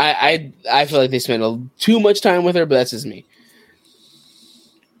 I feel like they spent too much time with her, but that's just me.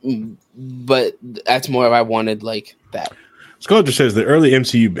 But that's more if I wanted like that. Sculptor says the early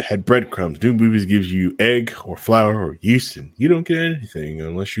MCU had breadcrumbs. New movies gives you egg or flour or yeast, and you don't get anything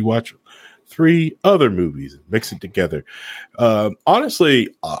unless you watch 3 other movies and mix it together. Honestly,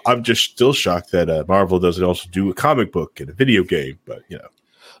 I'm just still shocked that Marvel doesn't also do a comic book and a video game, but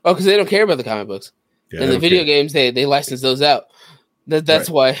Oh, because they don't care about the comic books. Yeah, and the video games, they license those out. That's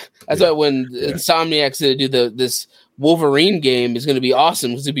why when Insomniac's going to do this Wolverine game is going to be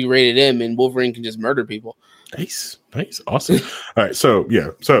awesome because it'll be rated M and Wolverine can just murder people. Nice, awesome. All right, so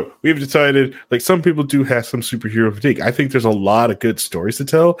we've decided like some people do have some superhero fatigue. I think there's a lot of good stories to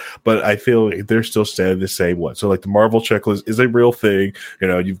tell, but I feel like they're still standing the same one. So like the Marvel checklist is a real thing.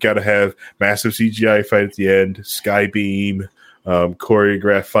 You've got to have massive CGI fight at the end, Skybeam.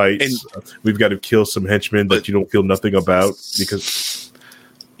 Choreographed fights. We've got to kill some henchmen that you don't feel nothing about because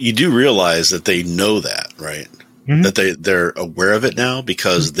you do realize that they know that, right? Mm-hmm. That they're aware of it now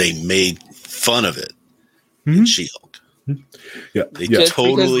because they made fun of it in She-Hulk. Yeah, They Just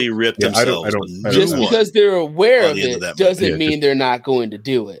totally ripped I don't- themselves. I don't- a Just new one because they're aware on of the end it of that doesn't movie. Yeah, mean they're not going to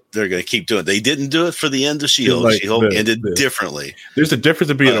do it. they're going to keep doing it. They didn't do it for the end of She-Hulk. Like She-Hulk the- ended the- differently. There's a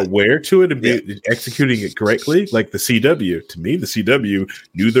difference of being But- aware to it and executing it correctly. Like the CW, to me, the CW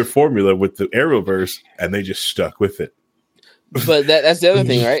knew their formula with the Arrowverse, and they just stuck with it. But that's the other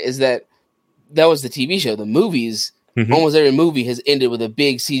thing, right? Is that was the TV show. The movies, Mhm. almost every movie has ended with a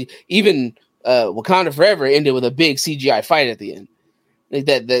big even Wakanda Forever ended with a big CGI fight at the end. Like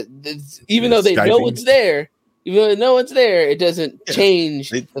that's, even though they know it's there, it doesn't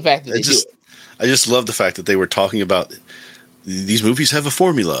change the fact that they do it. I just love the fact that they were talking about these movies have a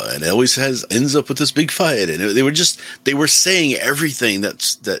formula and it always ends up with this big fight. And they were saying everything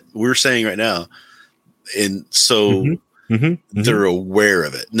that we're saying right now. And so they're aware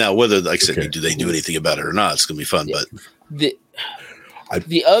of it. Now, whether, like I said, do they do anything about it or not, it's going to be fun. Yeah. But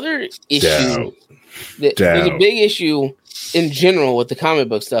the other issue, there's a big issue in general with the comic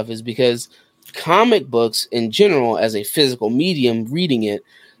book stuff is because comic books in general, as a physical medium, reading it,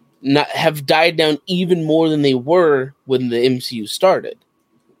 have died down even more than they were when the MCU started.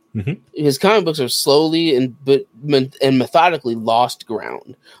 Because comic books are slowly and methodically lost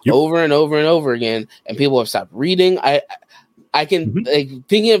ground over and over and over again, and people have stopped reading. I can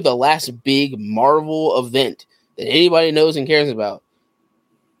thinking of the last big Marvel event that anybody knows and cares about.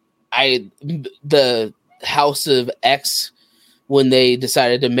 The House of X, when they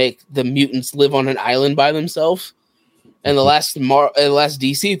decided to make the mutants live on an island by themselves, and the last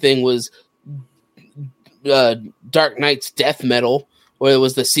DC thing was Dark Knight's Death Metal, where it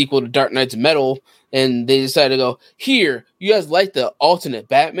was the sequel to Dark Knight's Metal, and they decided to go, here, you guys like the alternate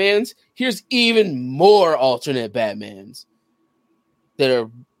Batmans? Here's even more alternate Batmans that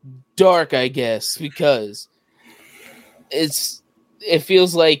are dark, I guess, because it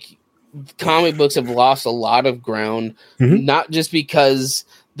feels like comic books have lost a lot of ground, not just because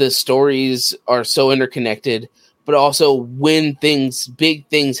the stories are so interconnected, but also when big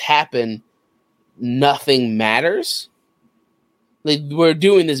things happen, nothing matters. Like, we're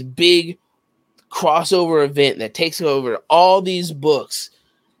doing this big crossover event that takes over all these books,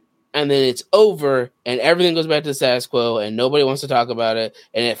 and then it's over, and everything goes back to the status quo, and nobody wants to talk about it,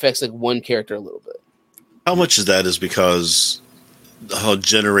 and it affects like one character a little bit. How much of that is because a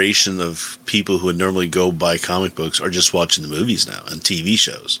generation of people who would normally go buy comic books are just watching the movies now and TV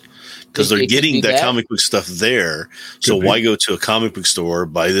shows? Because they're getting that comic book stuff there. So why go to a comic book store,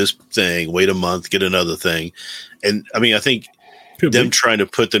 buy this thing, wait a month, get another thing? And I mean, I think trying to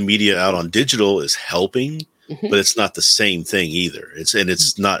put the media out on digital is helping, but it's not the same thing either.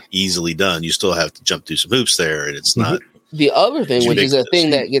 It's not easily done. You still have to jump through some hoops there, and it's not. The other thing, which is a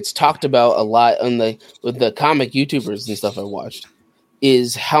thing that gets talked about a lot with the comic YouTubers and stuff I watched,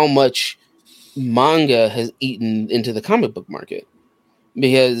 is how much manga has eaten into the comic book market.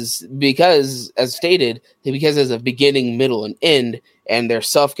 Because as stated, because there's a beginning, middle, and end, and they're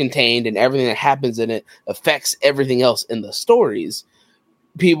self-contained, and everything that happens in it affects everything else in the stories,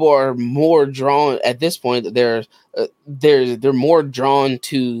 people are more drawn at this point. They're more drawn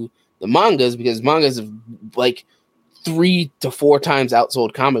to the mangas, because mangas have like 3 to 4 times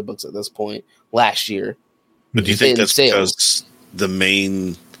outsold comic books at this point last year. But do you think that's because the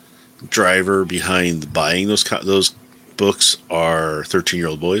main driver behind buying those books are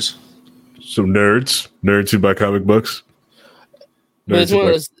 13-year-old boys? So nerds who buy comic books. But it's one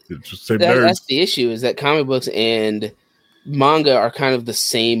of those, that's the issue, is that comic books and manga are kind of the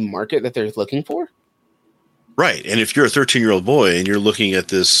same market that they're looking for. Right. And if you're a 13-year-old boy and you're looking at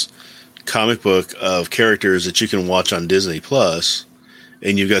this comic book of characters that you can watch on Disney Plus,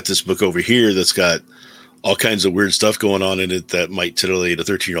 and you've got this book over here that's got all kinds of weird stuff going on in it that might titillate a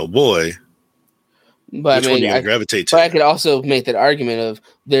 13-year-old boy, but which one do you gravitate to? But I could also make that argument of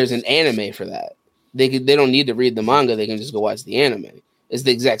there's an anime for that. They don't need to read the manga; they can just go watch the anime. It's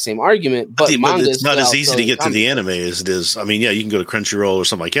the exact same argument, but it's not as easy to get to the anime as it is. I mean, yeah, you can go to Crunchyroll or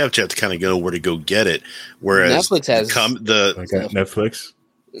something like that, but you have to kind of know where to go get it. Whereas Netflix has Netflix.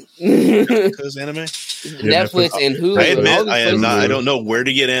 Because anime, Netflix and Hulu. I don't know where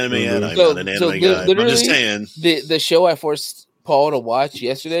to get anime at. I'm not an anime guy. I'm just saying the show I forced Paul to watch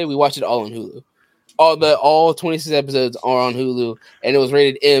yesterday, we watched it all on Hulu. All 26 episodes are on Hulu, and it was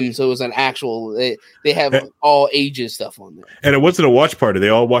rated M, so it was an actual. They have all ages stuff on there, and it wasn't a watch party. They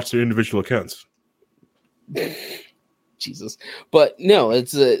all watched their individual accounts. Jesus, but no,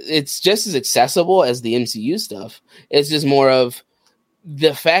 it's just as accessible as the MCU stuff. It's just more of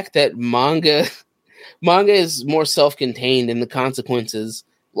the fact that manga is more self-contained and the consequences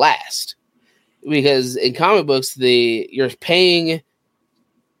last. Because in comic books, you're paying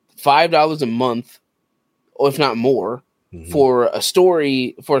 $5 a month, or if not more, for a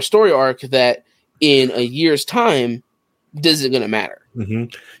story arc that in a year's time isn't going to matter.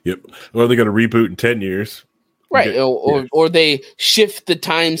 Yep. Or they're going to reboot in 10 years. Right. Or they shift the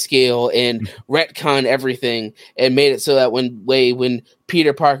time scale and retcon everything and made it so that when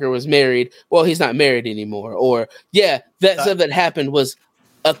Peter Parker was married, well, he's not married anymore. Or that stuff that happened was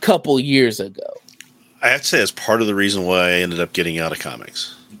a couple years ago. I have to say that's part of the reason why I ended up getting out of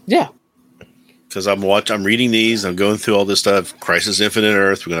comics. Yeah. Because I'm reading these, I'm going through all this stuff. Crisis Infinite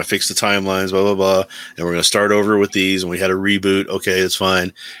Earth, we're going to fix the timelines, blah, blah, blah. And we're going to start over with these. And we had a reboot. Okay, it's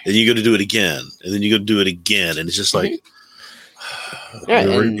fine. And you go to do it again. And then you go to do it again. And it's just like, yeah,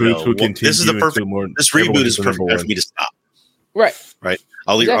 this is the perfect, this reboot is perfect for me to stop. Right. Right.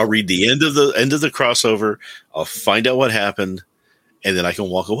 I'll read the end of the crossover. I'll find out what happened. And then I can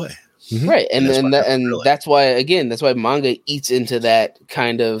walk away. Right. And that's why manga eats into that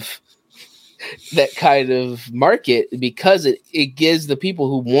kind of market, because it gives the people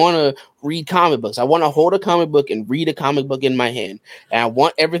who want to read comic books. I want to hold a comic book and read a comic book in my hand, and I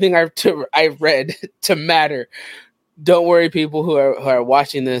want everything I've read to matter. Don't worry, people who are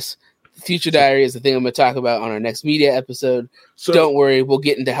watching this. Future Diary is the thing I'm going to talk about on our next media episode. So don't worry, we'll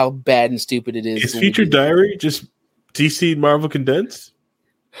get into how bad and stupid it is. Is Future Diary just DC and Marvel condensed?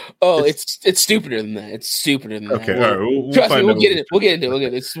 Oh, it's stupider than that. It's stupider than that. Okay, all right. Trust me, we'll get into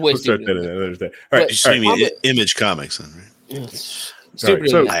it. It's way stupider. All right, you mean Image Comics, then, right? Stupid.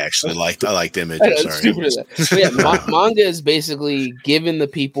 So, I liked Image. I'm sorry. Manga is basically giving the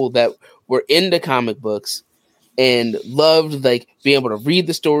people that were into comic books and loved being able to read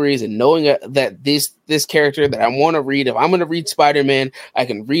the stories and knowing that this character that I want to read, if I'm going to read Spider-Man, I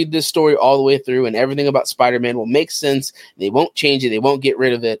can read this story all the way through, and everything about Spider-Man will make sense. They won't change it. They won't get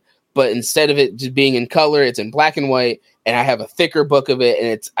rid of it. But instead of it just being in color, it's in black and white, and I have a thicker book of it,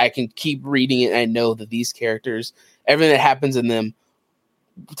 and I can keep reading it. And I know that these characters, everything that happens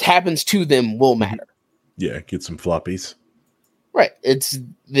to them will matter. Yeah, get some floppies. Right.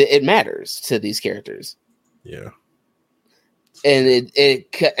 It matters to these characters. Yeah. And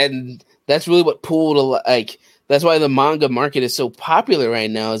and that's really what pulled that's why the manga market is so popular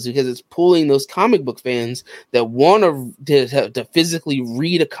right now, is because it's pulling those comic book fans that want to physically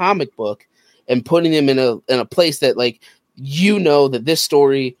read a comic book and putting them in a place that that this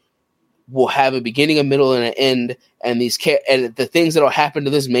story will have a beginning, a middle, and an end, and and the things that will happen to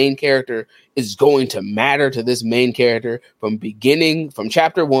this main character is going to matter to this main character from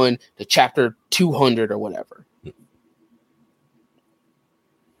chapter 1 to chapter 200 or whatever.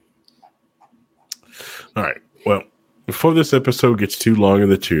 All right. Well, before this episode gets too long in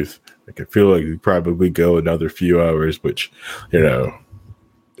the tooth, I can feel like we probably go another few hours, which, I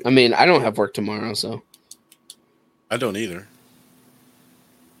mean, I don't have work tomorrow, so. I don't either.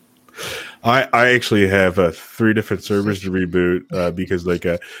 I actually have 3 different servers to reboot because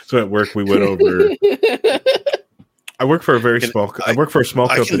so at work we went over. I work for a small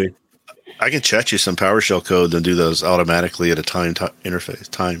company. I can chat you some PowerShell code and do those automatically at a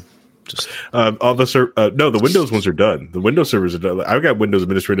interface. Just all the no, the Windows ones are done. The Windows servers are done. I've got Windows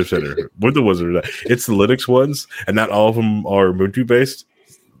Administrative Center. Windows ones are done. It's the Linux ones, and not all of them are Ubuntu based.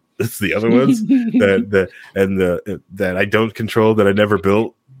 It's the other ones that I don't control, that I never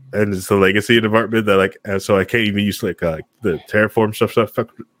built, and it's the legacy department that so I can't even use the Terraform stuff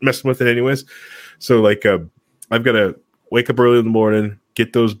messing with it anyways. So I've got to wake up early in the morning,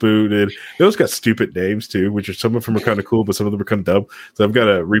 get those booted. Those got stupid names too, which are some of them are kind of cool, but some of them are kind of dumb. So I've got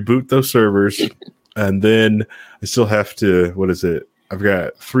to reboot those servers, and then I still have to. What is it? I've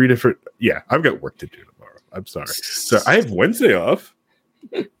got 3 different. Yeah, I've got work to do tomorrow. I'm sorry. So I have Wednesday off.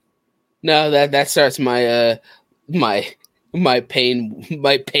 No, that starts my my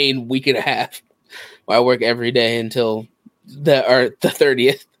pain week and a half. I work every day until the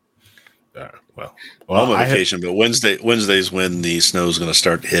 30th. Well, I'm on vacation, but Wednesday's when the snow is going to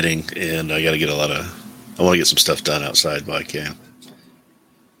start hitting, and I got to get I want to get some stuff done outside while I can.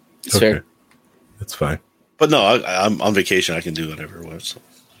 It's fair. That's fine. But no, I'm on vacation. I can do whatever. So.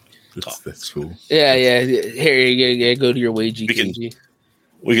 That's cool. Yeah. Here you go to your wage.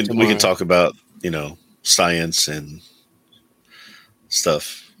 We can talk about science and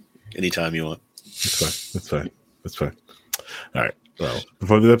stuff anytime you want. That's fine. All right. Well,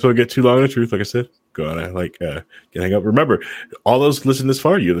 before the episode get too long in the truth, like I said, Go on, get hang up. Remember, all those listening this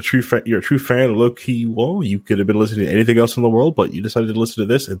far, you're a true fan of Low Key Wall. You could have been listening to anything else in the world, but you decided to listen to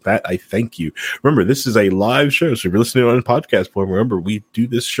this, and that I thank you. Remember, this is a live show, so if you're listening on a podcast form, remember we do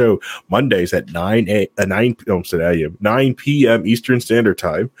this show Mondays at 9 p.m. Eastern Standard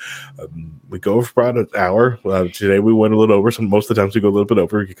Time. We go over about an hour. Today we went a little over. So most of the times we go a little bit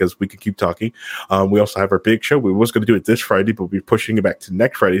over because we could keep talking. We also have our big show. We was going to do it this Friday, but we're pushing it back to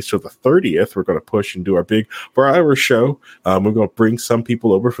next Friday. So the 30th, we're going to push and do our big 4-hour show. We're going to bring some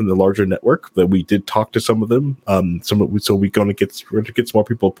people over from the larger network. That we did talk to some of them. So we're going to get some more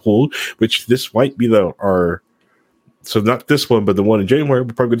people pulled. Which this might be so not this one, but the one in January.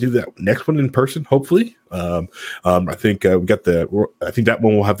 We're probably going to do that next one in person, hopefully. I think I think that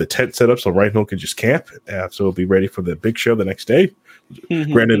one will have the tent set up so Ryan can just camp. So he'll be ready for the big show the next day.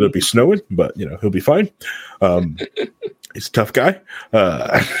 Granted, it'll be snowing, but he'll be fine. He's a tough guy.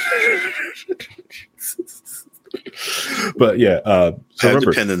 But so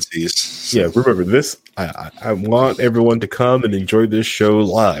remember, dependencies. Yeah, remember this. I want everyone to come and enjoy this show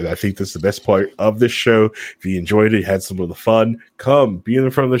live. I think that's the best part of this show. If you enjoyed it, had some of the fun, come be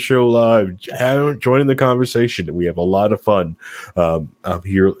in front of the show live. Join in the conversation. We have a lot of fun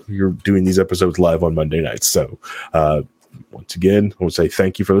here. You're doing these episodes live on Monday nights. So once again, I will say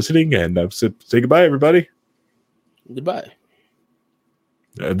thank you for listening, and say goodbye, everybody. Goodbye.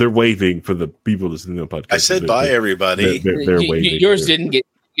 They're waving for the people listening to the podcast. I said bye, everybody. They're waving. Yours didn't get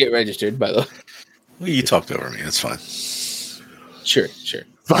registered, by the way. Well, you talked over me. That's fine. Sure.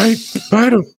 Bye. Bye.